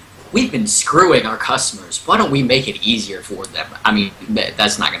what? We've been screwing our customers. Why don't we make it easier for them?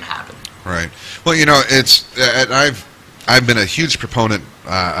 That's not going to happen. Right. Well, I've been a huge proponent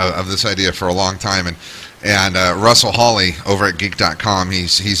of this idea for a long time, and Russell Hawley over at Geek.com,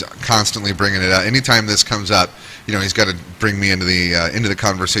 he's constantly bringing it up. Anytime this comes up, he's got to bring me into the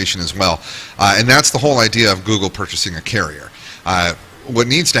conversation as well. And that's the whole idea of Google purchasing a carrier. What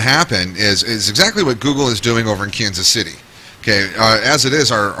needs to happen is exactly what Google is doing over in Kansas City. Okay, as it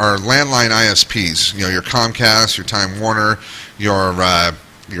is, our landline ISPs, your Comcast, your Time Warner, your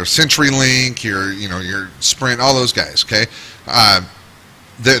CenturyLink, your Sprint, all those guys. Okay,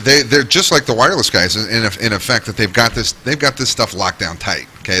 they're just like the wireless guys in effect that they've got this stuff locked down tight.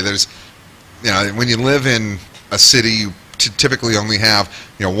 Okay, there's when you live in a city, you typically only have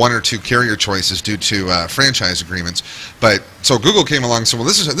 1 or 2 carrier choices due to franchise agreements. But so Google came along and said, well,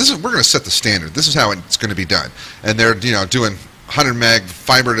 this is we're going to set the standard. This is how it's going to be done. And they're doing 100 meg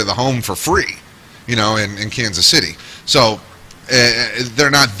fiber to the home for free, in Kansas City. So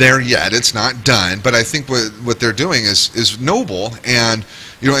they're not there yet. It's not done. But I think what they're doing is noble, and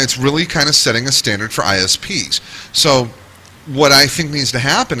it's really kind of setting a standard for ISPs. So what I think needs to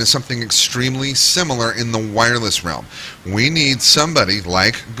happen is something extremely similar in the wireless realm. We need somebody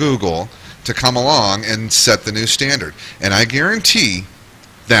like Google to come along and set the new standard. And I guarantee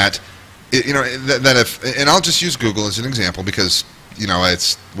that, that if, and I'll just use Google as an example because,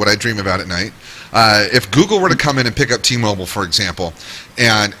 it's what I dream about at night. If Google were to come in and pick up T-Mobile, for example,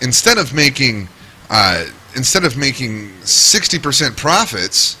 and instead of making 60%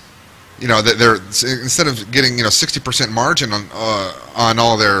 profits, instead of getting 60% margin on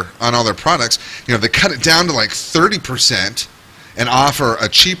all their products, they cut it down to like 30% and offer a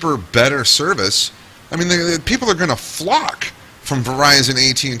cheaper, better service. People are going to flock from Verizon,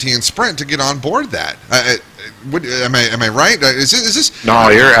 AT&T, and Sprint to get on board that. Am I right? Is this? No,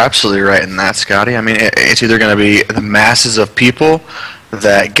 you're absolutely right in that, Scotty. It's either going to be the masses of people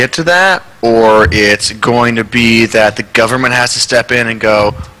that get to that, or it's going to be that the government has to step in and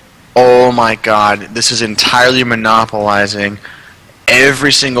go, oh my God, this is entirely monopolizing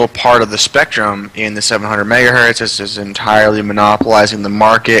every single part of the spectrum in the 700 megahertz is entirely monopolizing the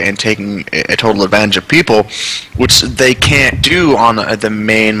market and taking a total advantage of people, which they can't do on the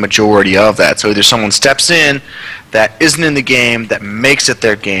main majority of that. So either someone steps in that isn't in the game, that makes it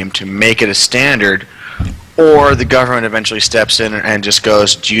their game to make it a standard, or the government eventually steps in and just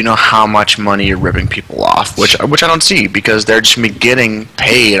goes, do you know how much money you're ripping people off? Which I don't see, because they're just getting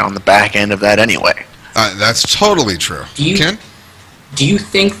paid on the back end of that anyway. That's totally true. Ken? Do you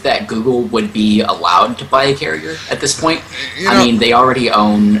think that Google would be allowed to buy a carrier at this point? I mean, they already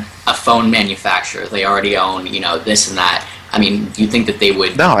own a phone manufacturer. They already own, this and that. I mean, do you think that they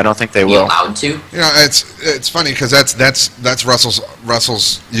would? No, I don't think they be will. Allowed to? It's funny because that's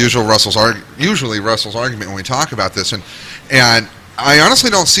Russell's usually Russell's argument when we talk about this, and I honestly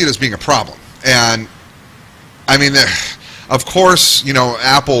don't see it as being a problem. And I mean, of course,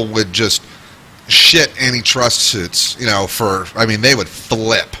 Apple would just shit antitrust suits, they would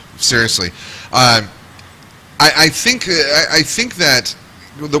flip, seriously. I think that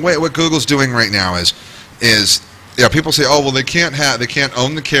the way what Google's doing right now is people say, oh well, they can't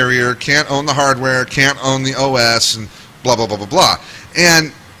own the carrier, can't own the hardware, can't own the OS, and blah blah blah blah blah.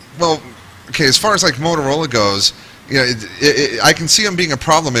 And well, okay, as far as like Motorola goes, I can see them being a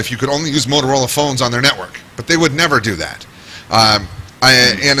problem if you could only use Motorola phones on their network, but they would never do that.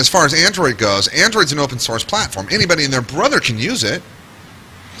 And as far as Android goes, Android's an open source platform. Anybody and their brother can use it.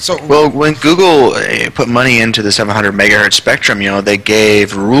 So, well, when Google put money into the 700 megahertz spectrum, they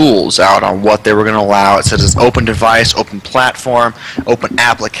gave rules out on what they were going to allow. It says it's open device, open platform, open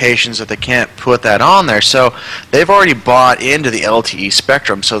applications, that they can't put that on there. So they've already bought into the LTE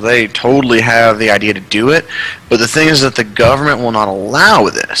spectrum, so they totally have the idea to do it. But the thing is that the government will not allow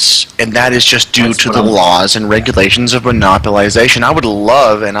this, and that is just due to the laws and regulations of monopolization. I would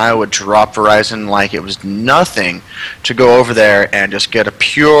love, and I would drop Verizon like it was nothing, to go over there and just get a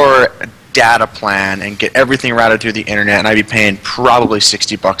pure data plan and get everything routed through the internet, and I'd be paying probably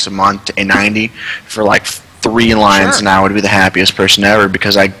 $60 a month to $90 for like 3 lines, and I would be the happiest person ever,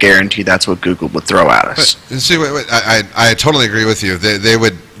 because I guarantee that's what Google would throw at us. But, see, I totally agree with you. They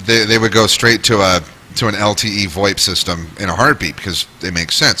would go straight to an LTE VoIP system in a heartbeat because they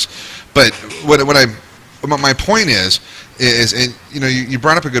make sense. But my point is and you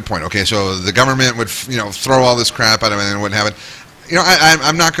brought up a good point. Okay, so the government would throw all this crap at them and wouldn't have it.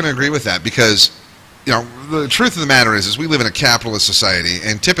 I'm not going to agree with that, because the truth of the matter is we live in a capitalist society,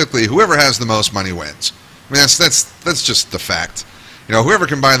 and typically whoever has the most money wins. I mean, that's just the fact. Whoever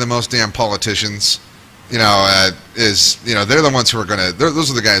can buy the most damn politicians, they're the ones who are going to.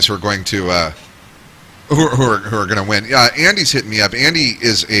 Those are the guys who are going to who are going to win. Andy's hitting me up. Andy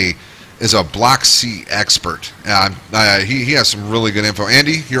is a Block C expert. He has some really good info.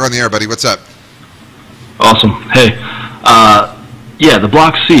 Andy, you're on the air, buddy. What's up? Awesome. Hey. Yeah, the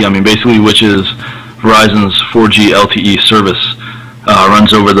Block C, basically, which is Verizon's 4G LTE service,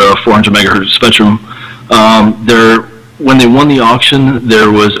 runs over the 400 megahertz spectrum. When they won the auction, there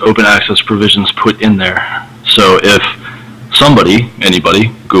was open access provisions put in there. So if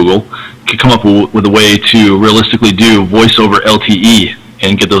anybody, Google, could come up with a way to realistically do voice over LTE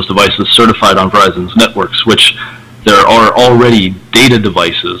and get those devices certified on Verizon's networks, which there are already data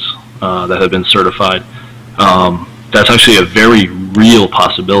devices that have been certified. That's actually a very real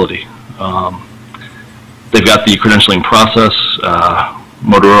possibility. They've got the credentialing process.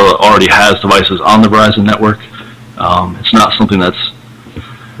 Motorola already has devices on the Verizon network. It's not something that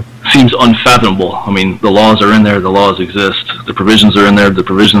seems unfathomable. The laws are in there. The laws exist. The provisions are in there. The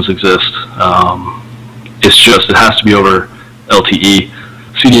provisions exist. It's just it has to be over LTE.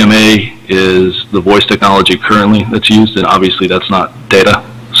 CDMA is the voice technology currently that's used, and obviously that's not data.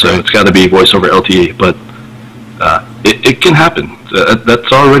 So it's got to be voice over LTE. But it can happen.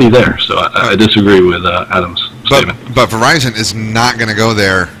 That's already there. So I disagree with Adam's statement. But Verizon is not going to go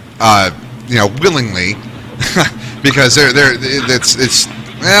there, willingly, because it's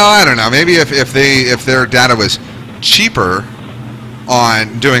well, I don't know. Maybe if their data was cheaper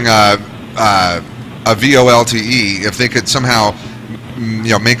on doing a VoLTE, if they could somehow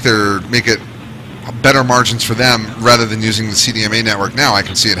make it better margins for them rather than using the CDMA network now, I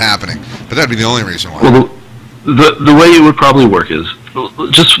can see it happening. But that'd be the only reason why. Well, the way it would probably work is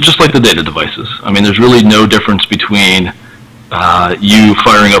just like the data devices. There's really no difference between you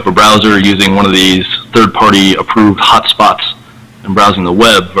firing up a browser using one of these third-party approved hotspots and browsing the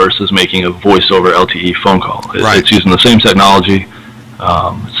web versus making a voice-over LTE phone call. It's using the same technology.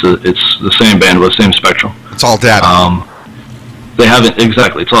 It's the same bandwidth, same spectrum. It's all data. They haven't,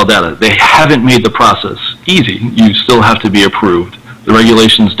 exactly, it's all data. They haven't made the process easy. You still have to be approved. The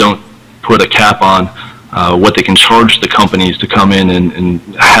regulations don't put a cap on what they can charge the companies to come in and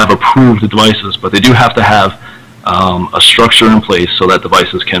have approved devices, but they do have to have a structure in place so that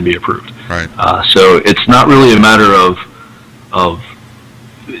devices can be approved. Right. So it's not really a matter of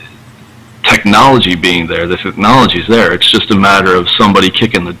technology being there. The technology's there. It's just a matter of somebody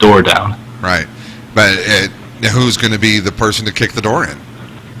kicking the door down. Right. But who's going to be the person to kick the door in?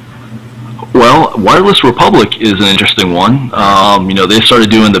 Well, Wireless Republic is an interesting one. They started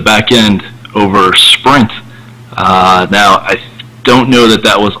doing the back end over Sprint. Now, I don't know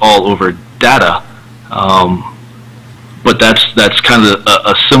that was all over data, but that's kind of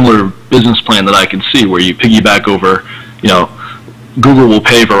a similar business plan that I can see, where you piggyback over, Google will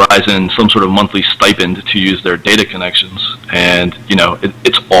pay Verizon some sort of monthly stipend to use their data connections, and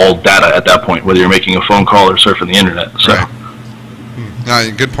it's all data at that point, whether you're making a phone call or surfing the internet. So,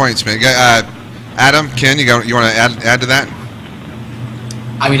 right. Good points, man. Adam, Ken, you want to add to that?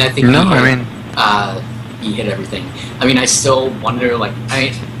 I mean, I think he hit everything. I mean, I still wonder, like,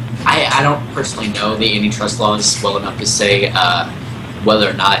 I don't personally know the antitrust laws well enough to say whether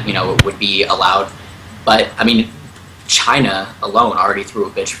or not it would be allowed, but I mean, China alone already threw a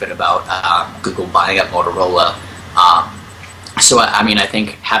bitch fit about Google buying up Motorola. So I mean, I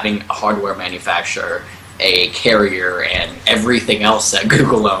think having a hardware manufacturer, a carrier, and everything else that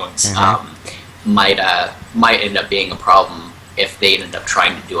Google owns might end up being a problem if they end up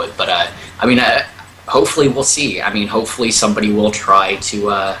trying to do it. But I mean, hopefully we'll see. I mean, hopefully somebody will try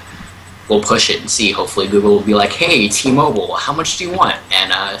to will push it and see. Hopefully Google will be like, "Hey, T-Mobile, how much do you want?"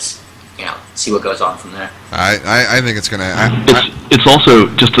 And see what goes on from there. I think it's going to... It's also,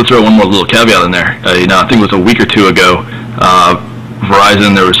 just to throw one more little caveat in there, I think it was a week or two ago,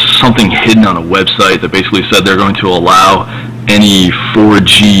 Verizon, there was something hidden on a website that basically said they're going to allow any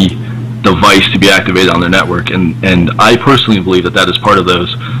 4G device to be activated on their network, and I personally believe that is part of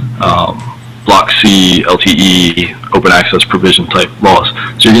those Block C, LTE, open access provision type laws.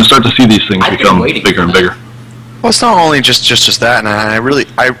 So you're going to start to see these things become bigger and bigger. Well, it's not only just that, and I really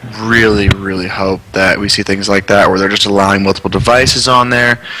hope that we see things like that where they're just allowing multiple devices on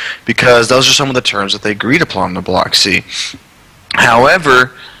there, because those are some of the terms that they agreed upon in the Block C.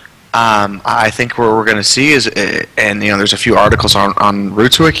 However, I think what we're going to see is, and there's a few articles on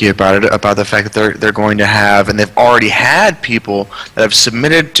RootzWiki about it, about the fact that they're going to have, and they've already had people that have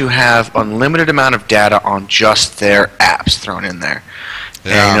submitted to have unlimited amount of data on just their apps thrown in there.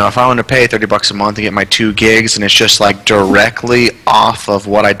 Yeah. And if I want to pay $30 a month to get my 2 gigs, and it's just like directly off of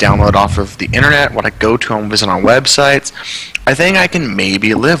what I download off of the internet, what I go to and visit on websites, I think I can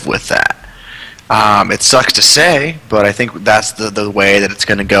maybe live with that. It sucks to say, but I think that's the way that it's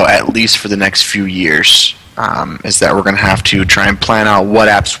going to go, at least for the next few years, is that we're going to have to try and plan out what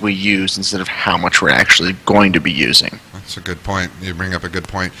apps we use instead of how much we're actually going to be using. That's a good point. You bring up a good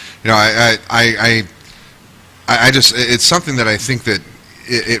point. I just, it's something that I think that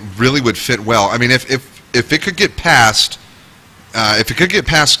it really would fit well. I mean, if it could get past,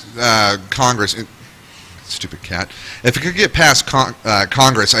 Congress, stupid cat. If it could get past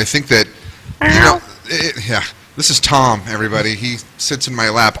Congress, I think that this is Tom, everybody. He sits in my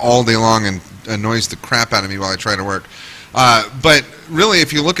lap all day long and annoys the crap out of me while I try to work. But really,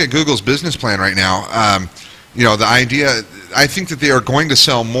 if you look at Google's business plan right now, the idea, I think that they are going to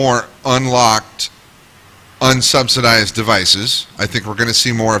sell more unlocked, unsubsidized devices. I think we're going to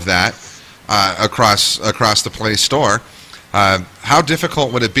see more of that across the Play Store. How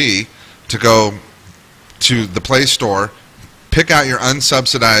difficult would it be to go to the Play Store, pick out your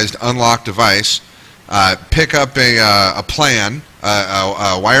unsubsidized unlocked device, pick up a plan,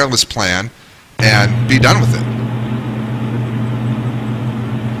 a wireless plan, and be done with it?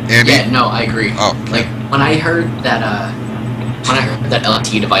 Andy? Yeah, no, I agree. Oh, okay. Like when I heard that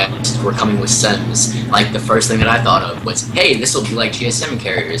LTE devices were coming with SIMs, like the first thing that I thought of was, hey, this will be like GSM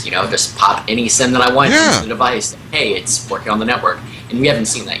carriers, just pop any SIM that I want into the device. Hey, it's working on the network, and we haven't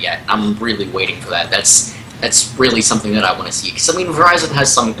seen that yet. I'm really waiting for that. That's really something that I want to see. Because I mean, Verizon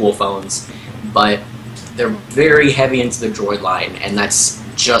has some cool phones, but they're very heavy into the Droid line, and that's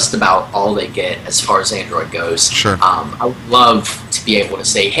just about all they get as far as Android goes. Sure. I would love to be able to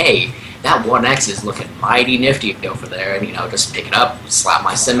say, hey, that 1X is looking mighty nifty over there, and just pick it up, slap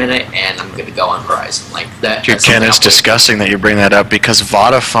my SIM in it, and I'm good to go on Verizon. Like that. Ken, it's disgusting that you bring that up, because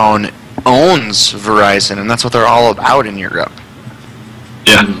Vodafone owns Verizon, and that's what they're all about in Europe.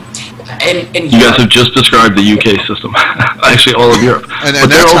 Yeah. And you guys have just described the UK system. Actually, all of Europe. And but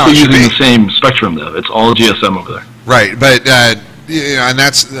they're also using the same spectrum, though. It's all GSM over there. Right, but and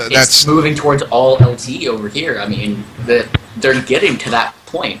that's it's moving towards all LTE over here. I mean, they're getting to that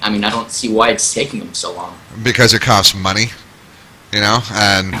point. I mean, I don't see why it's taking them so long. Because it costs money. You know,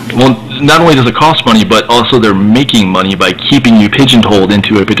 and well, not only does it cost money, but also they're making money by keeping you pigeonholed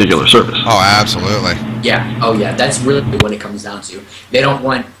into a particular service. oh, absolutely. Yeah. Oh, yeah. That's really what it comes down to. They don't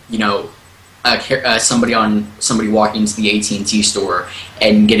want, you know, somebody walking into the AT&T store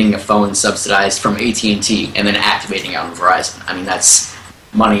and getting a phone subsidized from AT&T and then activating it on Verizon. I mean, that's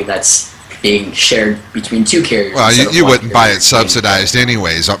money that's being shared between two carriers. Well, you wouldn't buy it subsidized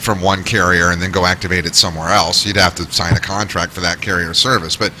anyways up from one carrier and then go activate it somewhere else. You'd have to sign a contract for that carrier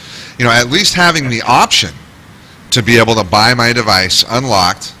service. But, you know, at least having the option to be able to buy my device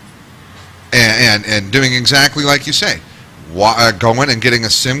unlocked and doing exactly like you say. Going and getting a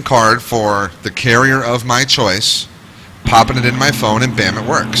SIM card for the carrier of my choice, popping it in my phone, and bam, it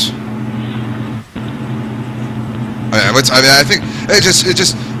works. I think it just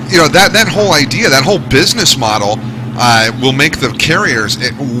you know, that whole idea, that whole business model will make the carriers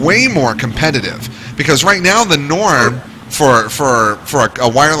way more competitive, because right now the norm for a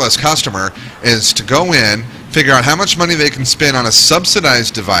wireless customer is to go in, figure out how much money they can spend on a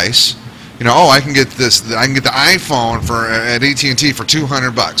subsidized device. You know, oh, I can get the iPhone at AT&T for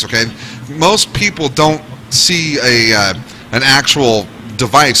 $200. Okay, most people don't see an actual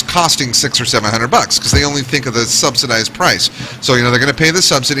device costing $600 or $700 because they only think of the subsidized price. So, you know, they're going to pay the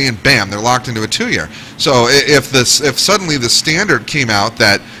subsidy and bam, they're locked into a 2-year. So if suddenly the standard came out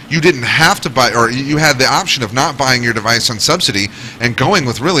that you didn't have to buy, or you had the option of not buying your device on subsidy and going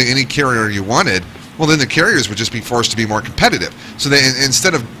with really any carrier you wanted, well, then the carriers would just be forced to be more competitive. So they,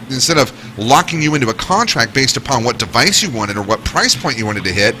 instead of locking you into a contract based upon what device you wanted or what price point you wanted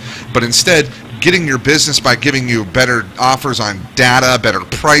to hit, but instead getting your business by giving you better offers on data, better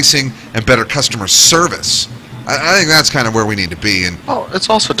pricing, and better customer service. I think that's kind of where we need to be. And well, it's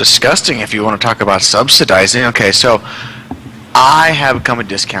also disgusting if you want to talk about subsidizing. Okay, so I have a company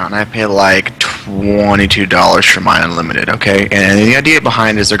discount, and I pay like $22 for my unlimited, okay? And the idea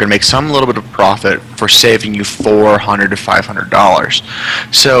behind it is they're going to make some little bit of profit for saving you $400 to $500.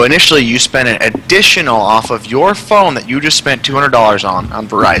 So initially you spend an additional off of your phone that you just spent $200 on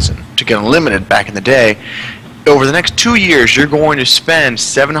Verizon to get unlimited back in the day. Over the next 2 years, you're going to spend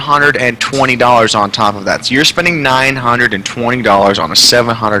 $720 on top of that. So you're spending $920 on a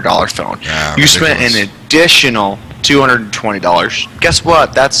 $700 phone. Yeah, you spent an additional $220. Guess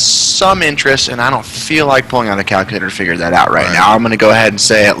what? That's some interest, and I don't feel like pulling out a calculator to figure that out right now. I'm going to go ahead and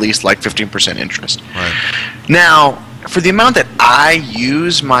say at least like 15% interest. Right. Now, for the amount that I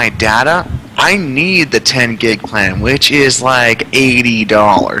use my data, I need the 10 gig plan, which is like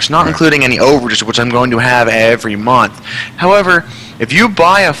 $80, not including any overages, which I'm going to have every month. However, if you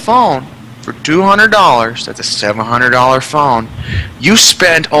buy a phone for $200, that's a $700 phone, you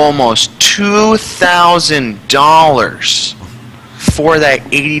spent almost $2,000 for that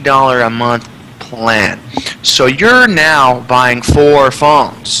 $80 a month plan. So you're now buying 4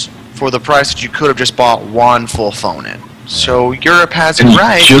 phones for the price that you could have just bought one full phone in. So Europe has it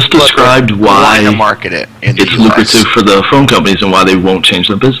right. Just described why to market it in the it's US. lucrative for the phone companies and why they won't change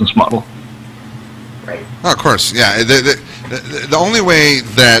their business model. Right. Oh, of course, yeah. The only way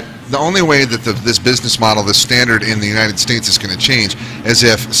that this business model, this standard in the United States is going to change is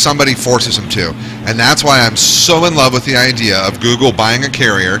if somebody forces them to. And that's why I'm so in love with the idea of Google buying a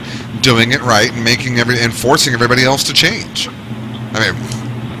carrier, doing it right, and forcing everybody else to change. I mean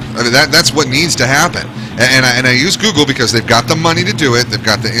that's what needs to happen. And I use Google because they've got the money to do it. They've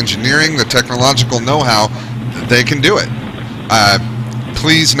got the engineering, the technological know-how. They can do it.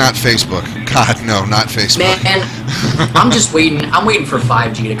 Please, not Facebook. God, no, not Facebook. Man, I'm just waiting. I'm waiting for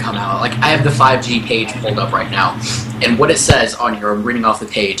 5G to come out. Like, I have the 5G page pulled up right now, and what it says on here, I'm reading off the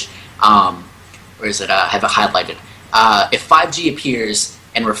page. Where is it? I have it highlighted. If 5G appears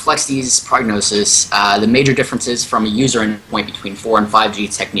and reflects these prognosis, the major differences from a user endpoint between 4 and 5G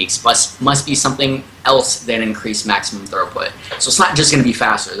techniques must be something else than increased maximum throughput. So it's not just going to be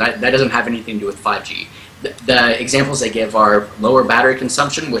faster. That doesn't have anything to do with 5G. The examples they give are lower battery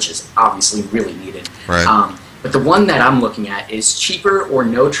consumption, which is obviously really needed. Right. But the one that I'm looking at is cheaper or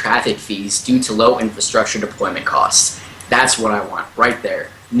no traffic fees due to low infrastructure deployment costs. That's what I want right there.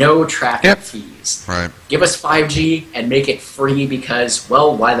 No traffic fees. Right. Give us 5G and make it free because,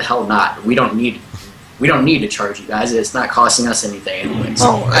 well, why the hell not? We don't need to charge you guys. It's not costing us anything anyways.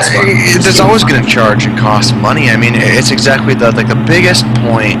 Oh, it's always going to charge and cost money. I mean, it's exactly the biggest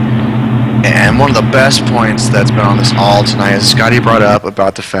point. And one of the best points that's been on this all tonight is Scotty brought up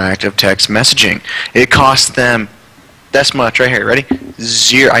about the fact of text messaging. It costs them this much right here. Ready?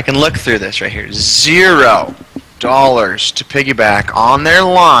 Zero. I can look through this right here. $0 to piggyback on their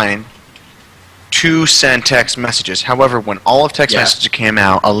line to send text messages. However, when all of text messages came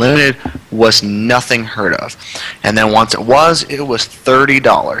out, unlimited was nothing heard of. And then once it was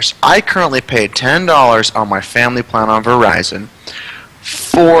 $30. I currently pay $10 on my family plan on Verizon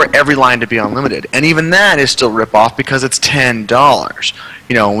for every line to be unlimited. And even that is still rip-off because it's $10.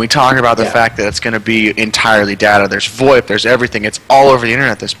 You know, when we talk about the fact that it's going to be entirely data, there's VoIP, there's everything, it's all over the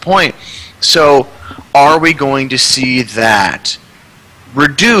internet at this point. So are we going to see that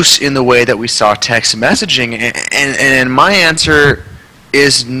reduce in the way that we saw text messaging? And my answer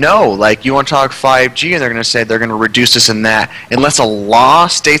is no. Like, you want to talk 5G and they're going to say they're going to reduce this and that. Unless a law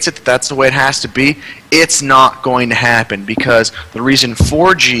states it that that's the way it has to be, it's not going to happen, because the reason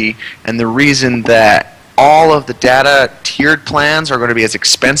 4G and the reason that all of the data tiered plans are going to be as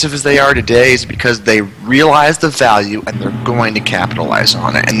expensive as they are today is because they realize the value and they're going to capitalize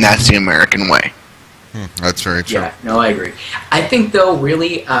on it, and that's the American way. That's very true. Yeah, no, I agree. I think, though,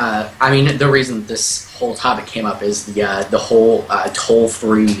 really, I mean, the reason this whole topic came up is the whole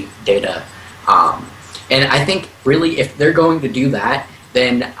toll-free data. And I think, really, if they're going to do that,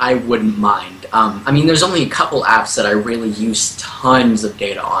 then I wouldn't mind. I mean, there's only a couple apps that I really use tons of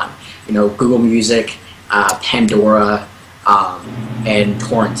data on. You know, Google Music, Pandora, and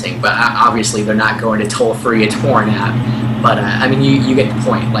torrenting. But obviously, they're not going to toll-free a torrent app. But, I mean, you get the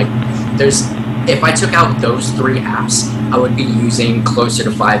point. Like, if I took out those 3 apps, I would be using closer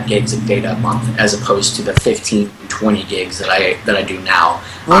to 5 gigs of data a month, as opposed to the 15, 20 gigs that I do now.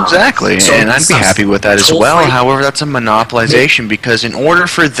 Well, exactly, and I'd be happy with that as well. However, that's a monopolization, because in order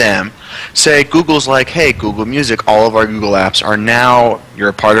for them, say Google's like, hey, Google Music, all of our Google apps are now, you're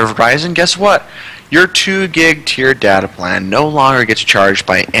a part of Verizon, guess what? Your 2 gig tiered data plan no longer gets charged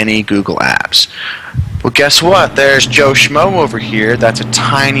by any Google apps. Well, guess what? There's Joe Schmo over here that's a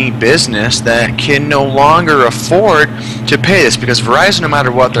tiny business that can no longer afford to pay this, because Verizon, no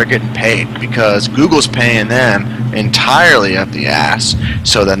matter what, they're getting paid because Google's paying them entirely up the ass.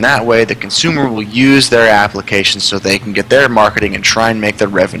 So then that way the consumer will use their application so they can get their marketing and try and make their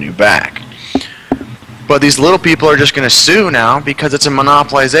revenue back. But these little people are just going to sue now because it's a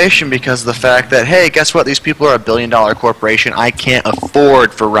monopolization, because of the fact that, hey, guess what? These people are a billion-dollar corporation. I can't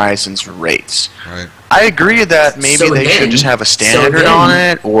afford Verizon's rates. Right. I agree that maybe they should just have a standard on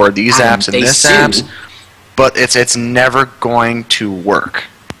it, or these apps and this apps, but it's never going to work.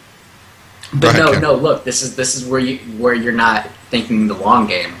 But no, look, this is where you're not thinking the long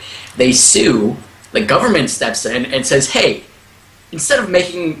game. They sue, the government steps in and says, hey, instead of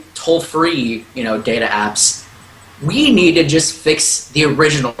making toll-free, data apps, we need to just fix the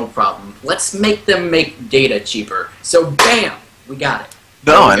original problem. Let's make them make data cheaper. So, bam, we got it.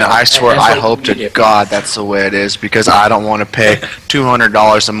 No, and I swear, I hope to God that's the way it is, because I don't want to pay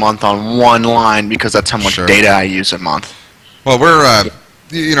 $200 a month on one line, because that's how much data I use a month. Well, we're,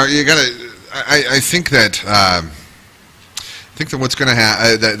 you got to. I think that what's going to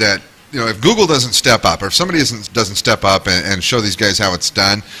happen that if Google doesn't step up, or if somebody doesn't step up and show these guys how it's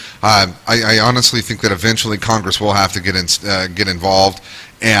done, I honestly think that eventually Congress will have to get involved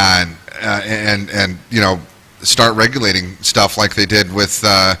and start regulating stuff like they did with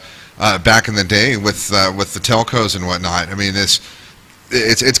back in the day with the telcos and whatnot. I mean,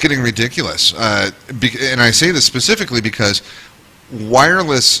 it's getting ridiculous, and I say this specifically because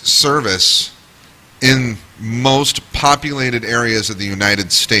wireless service in most populated areas of the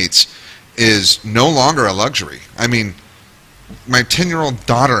United States is no longer a luxury. I mean, my 10-year-old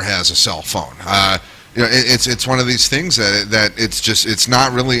daughter has a cell phone. It's one of these things that it's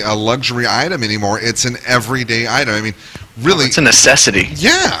not really a luxury item anymore. It's an everyday item. I mean, really, it's a necessity.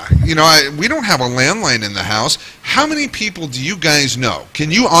 Yeah, we don't have a landline in the house. How many people do you guys know?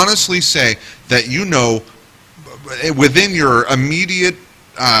 Can you honestly say that within your immediate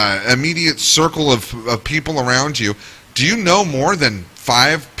circle of people around you, do you know more than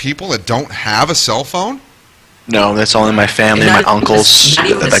 5 people that don't have a cell phone? No, that's only my family and my uncles.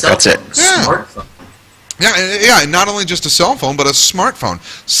 That's it. Smartphone. Yeah, and not only just a cell phone, but a smartphone,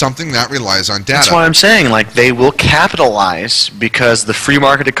 something that relies on data. That's what I'm saying. Like, they will capitalize, because the free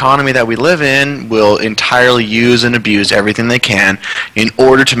market economy that we live in will entirely use and abuse everything they can in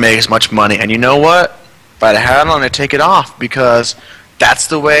order to make as much money. And you know what? If I had a hat on, I'd take it off, because that's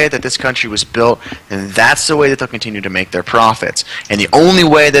the way that this country was built, and that's the way that they'll continue to make their profits. And the only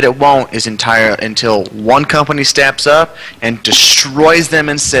way that it won't is until one company steps up and destroys them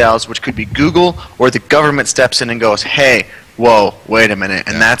in sales, which could be Google, or the government steps in and goes, hey, whoa, wait a minute,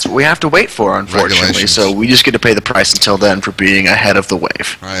 and that's what we have to wait for, unfortunately. So we just get to pay the price until then for being ahead of the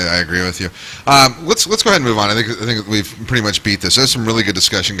wave. I agree with you. Let's go ahead and move on. I think we've pretty much beat this. There's some really good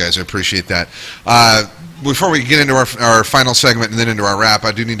discussion, guys. I appreciate that. Before we get into our final segment and then into our wrap,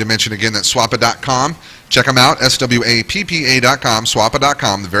 I do need to mention again that Swappa.com. Check them out, SWAPPA.com,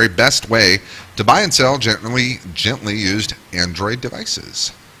 Swappa.com, the very best way to buy and sell gently used Android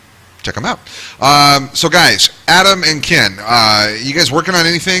devices. Check them out. So, guys, Adam and Ken, you guys working on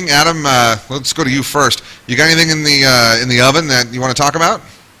anything? Adam, let's go to you first. You got anything in the oven that you want to talk about?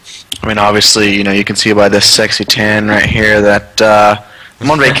 I mean, obviously, you can see by this sexy tan right here that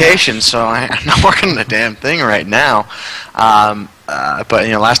I'm on vacation, so I'm not working on a damn thing right now. But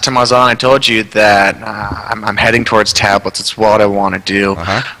last time I was on, I told you that I'm heading towards tablets. It's what I want to do.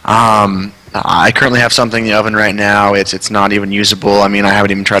 I currently have something in the oven right now. It's not even usable. I mean, I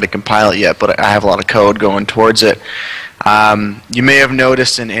haven't even tried to compile it yet, but I have a lot of code going towards it. You may have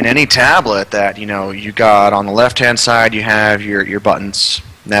noticed in any tablet that you got on the left-hand side you have your buttons,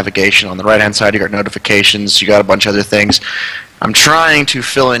 navigation. On the right-hand side you got notifications. You got a bunch of other things. I'm trying to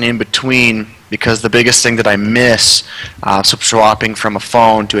fill in between, because the biggest thing that I miss swapping from a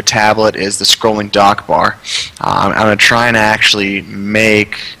phone to a tablet is the scrolling dock bar. I'm going to try and actually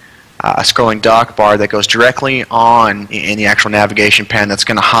make a scrolling dock bar that goes directly on in the actual navigation pane that's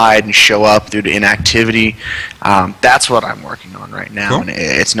going to hide and show up due to inactivity. That's what I'm working on right now, cool. And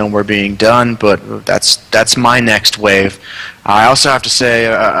it's nowhere being done, but that's my next wave. I also have to say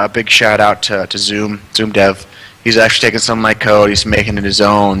a big shout out to Zoom Dev. He's actually taking some of my code, he's making it his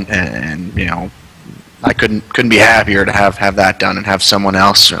own, and I couldn't be happier to have that done and have someone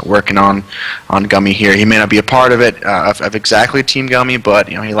else working on Gummy here. He may not be a part of it, of exactly Team Gummy, but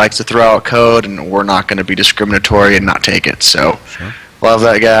he likes to throw out code, and we're not going to be discriminatory and not take it. So, love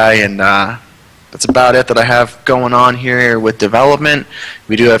that guy, and that's about it that I have going on here with development.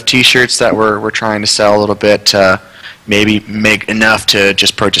 We do have T-shirts that we're trying to sell a little bit. Maybe make enough to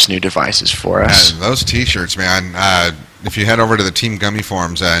just purchase new devices for us. Yeah, those T-shirts, man. If you head over to the Team Gummy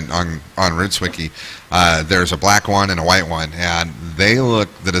forums on RootzWiki, there's a black one and a white one, and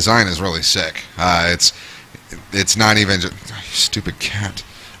the design is really sick. It's not even just, stupid cat.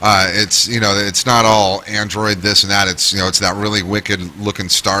 It's not all Android this and that. It's that really wicked looking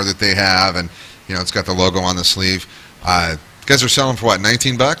star that they have, and it's got the logo on the sleeve. You guys are selling for what,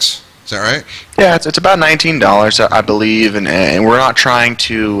 $19? Is that right? Yeah, it's about $19, I believe, and we're not trying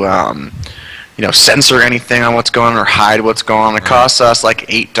to censor anything on what's going on or hide what's going on. It costs us like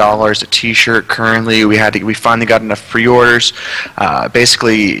 $8 a T-shirt currently. We finally got enough pre-orders.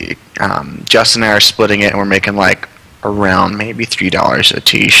 Basically, Justin and I are splitting it, and we're making like around maybe $3 a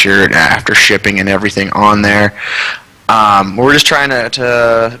T-shirt after shipping and everything on there. We're just trying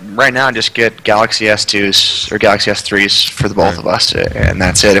to right now just get Galaxy S2s or Galaxy S3s for the both of us, and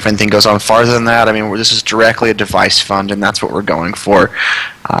that's it. If anything goes on farther than that, I mean, this is directly a device fund, and that's what we're going for.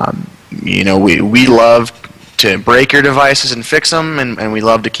 We love to break your devices and fix them, and we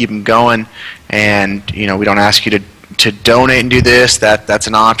love to keep them going. And we don't ask you to donate and do this. That's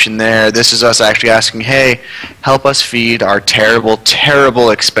an option there. This is us actually asking, hey, help us feed our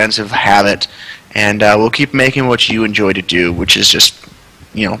terrible expensive habit. And we'll keep making what you enjoy to do, which is just,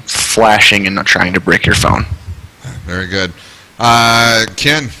 flashing and not trying to break your phone. Very good.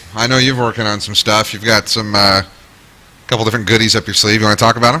 Ken, I know you're working on some stuff. You've got some couple different goodies up your sleeve. You want to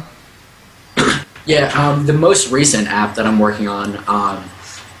talk about them? Yeah, the most recent app that I'm working on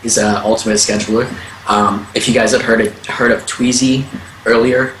is Ultimate Scheduler. If you guys had heard of Tweezy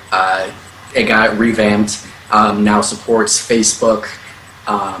earlier, it got revamped. Now supports Facebook,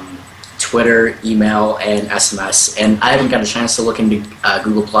 Twitter, email, and SMS. And I haven't got a chance to look into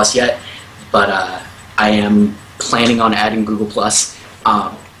Google Plus yet, but I am planning on adding Google Plus.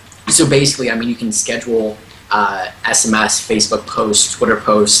 So basically, I mean, you can schedule SMS, Facebook posts, Twitter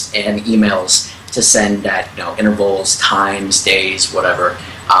posts, and emails to send at intervals, times, days, whatever.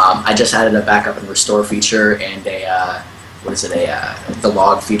 I just added a backup and restore feature and the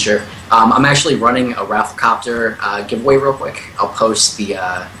log feature. I'm actually running a Rafflecopter giveaway real quick. I'll post the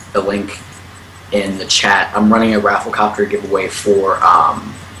link in the chat. I'm running a Rafflecopter giveaway for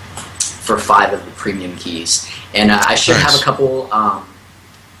 5 of the premium keys, and I should have a couple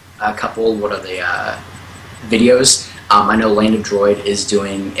videos. I know Land of Droid is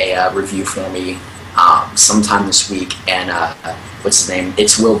doing a review for me sometime this week, and what's his name?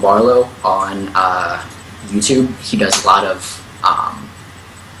 It's Will Barlow on YouTube. He does a lot of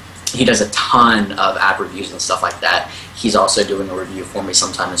he does a ton of app reviews and stuff like that. He's also doing a review for me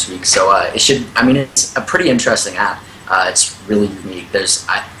sometime this week. So it's a pretty interesting app. It's really unique.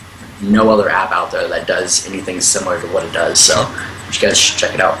 no other app out there that does anything similar to what it does. So you guys should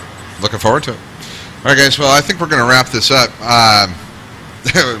check it out. Looking forward to it. All right, guys. Well, I think we're going to wrap this up.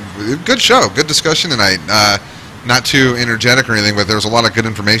 Good show. Good discussion tonight. Not too energetic or anything, but there was a lot of good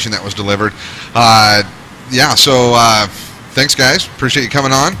information that was delivered. So thanks, guys. Appreciate you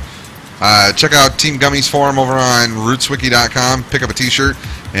coming on. Check out Team Gummy's forum over on RootzWiki.com. Pick up a T-shirt,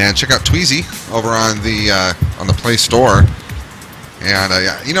 and check out Tweezy over on the Play Store. And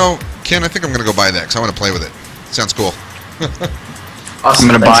Ken, I think I'm going to go buy that because I want to play with it. Sounds cool. Awesome. I'm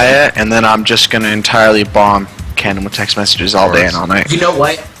going to buy it, and then I'm just going to entirely bomb Ken with text messages all day and all night. You know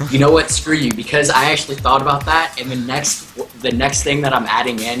what? Screw you, because I actually thought about that, and the next thing that I'm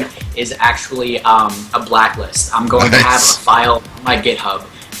adding in is actually a blacklist. I'm going to have a file on my GitHub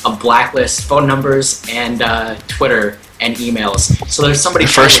of blacklist phone numbers and Twitter and emails. So there's somebody.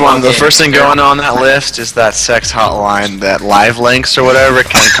 The first thing going on that list is that sex hotline, that live links or whatever.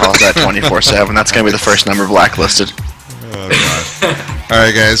 Ken calls that 24/7. That's going to be the first number blacklisted. Oh, God. All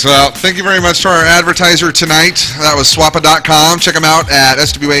right, guys. Well, thank you very much to our advertiser tonight. That was Swappa.com. Check them out at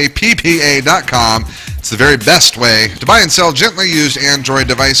swappa.com. It's the very best way to buy and sell gently used Android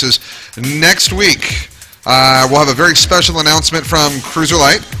devices. Next week, we'll have a very special announcement from Cruiser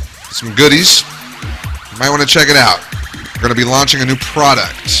Light. Some goodies. You might want to check it out. We're going to be launching a new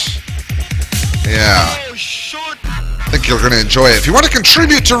product. Yeah. I think you're going to enjoy it. If you want to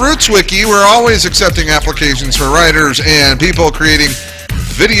contribute to RootzWiki, we're always accepting applications for writers and people creating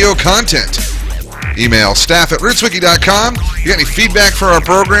video content. Email staff@rootzwiki.com. You got any feedback for our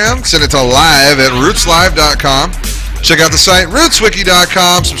program? Send it to live@rootzlive.com. Check out the site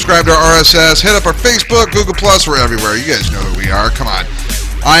rootzwiki.com. Subscribe to our RSS. Hit up our Facebook, Google+. We're everywhere. You guys know who we are. Come on.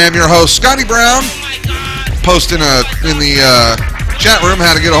 I am your host, Scotty Brown. Post in the chat room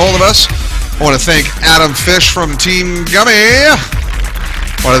how to get a hold of us. I want to thank Fisch from Team Gummy. I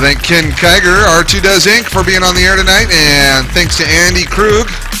want to thank Ken Kyger, R2 Does Inc., for being on the air tonight. And thanks to Andy Krug.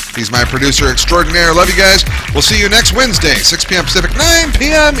 He's my producer extraordinaire. Love you guys. We'll see you next Wednesday, 6 p.m. Pacific, 9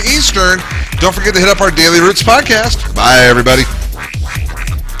 p.m. Eastern. Don't forget to hit up our Daily Roots podcast. Bye, everybody.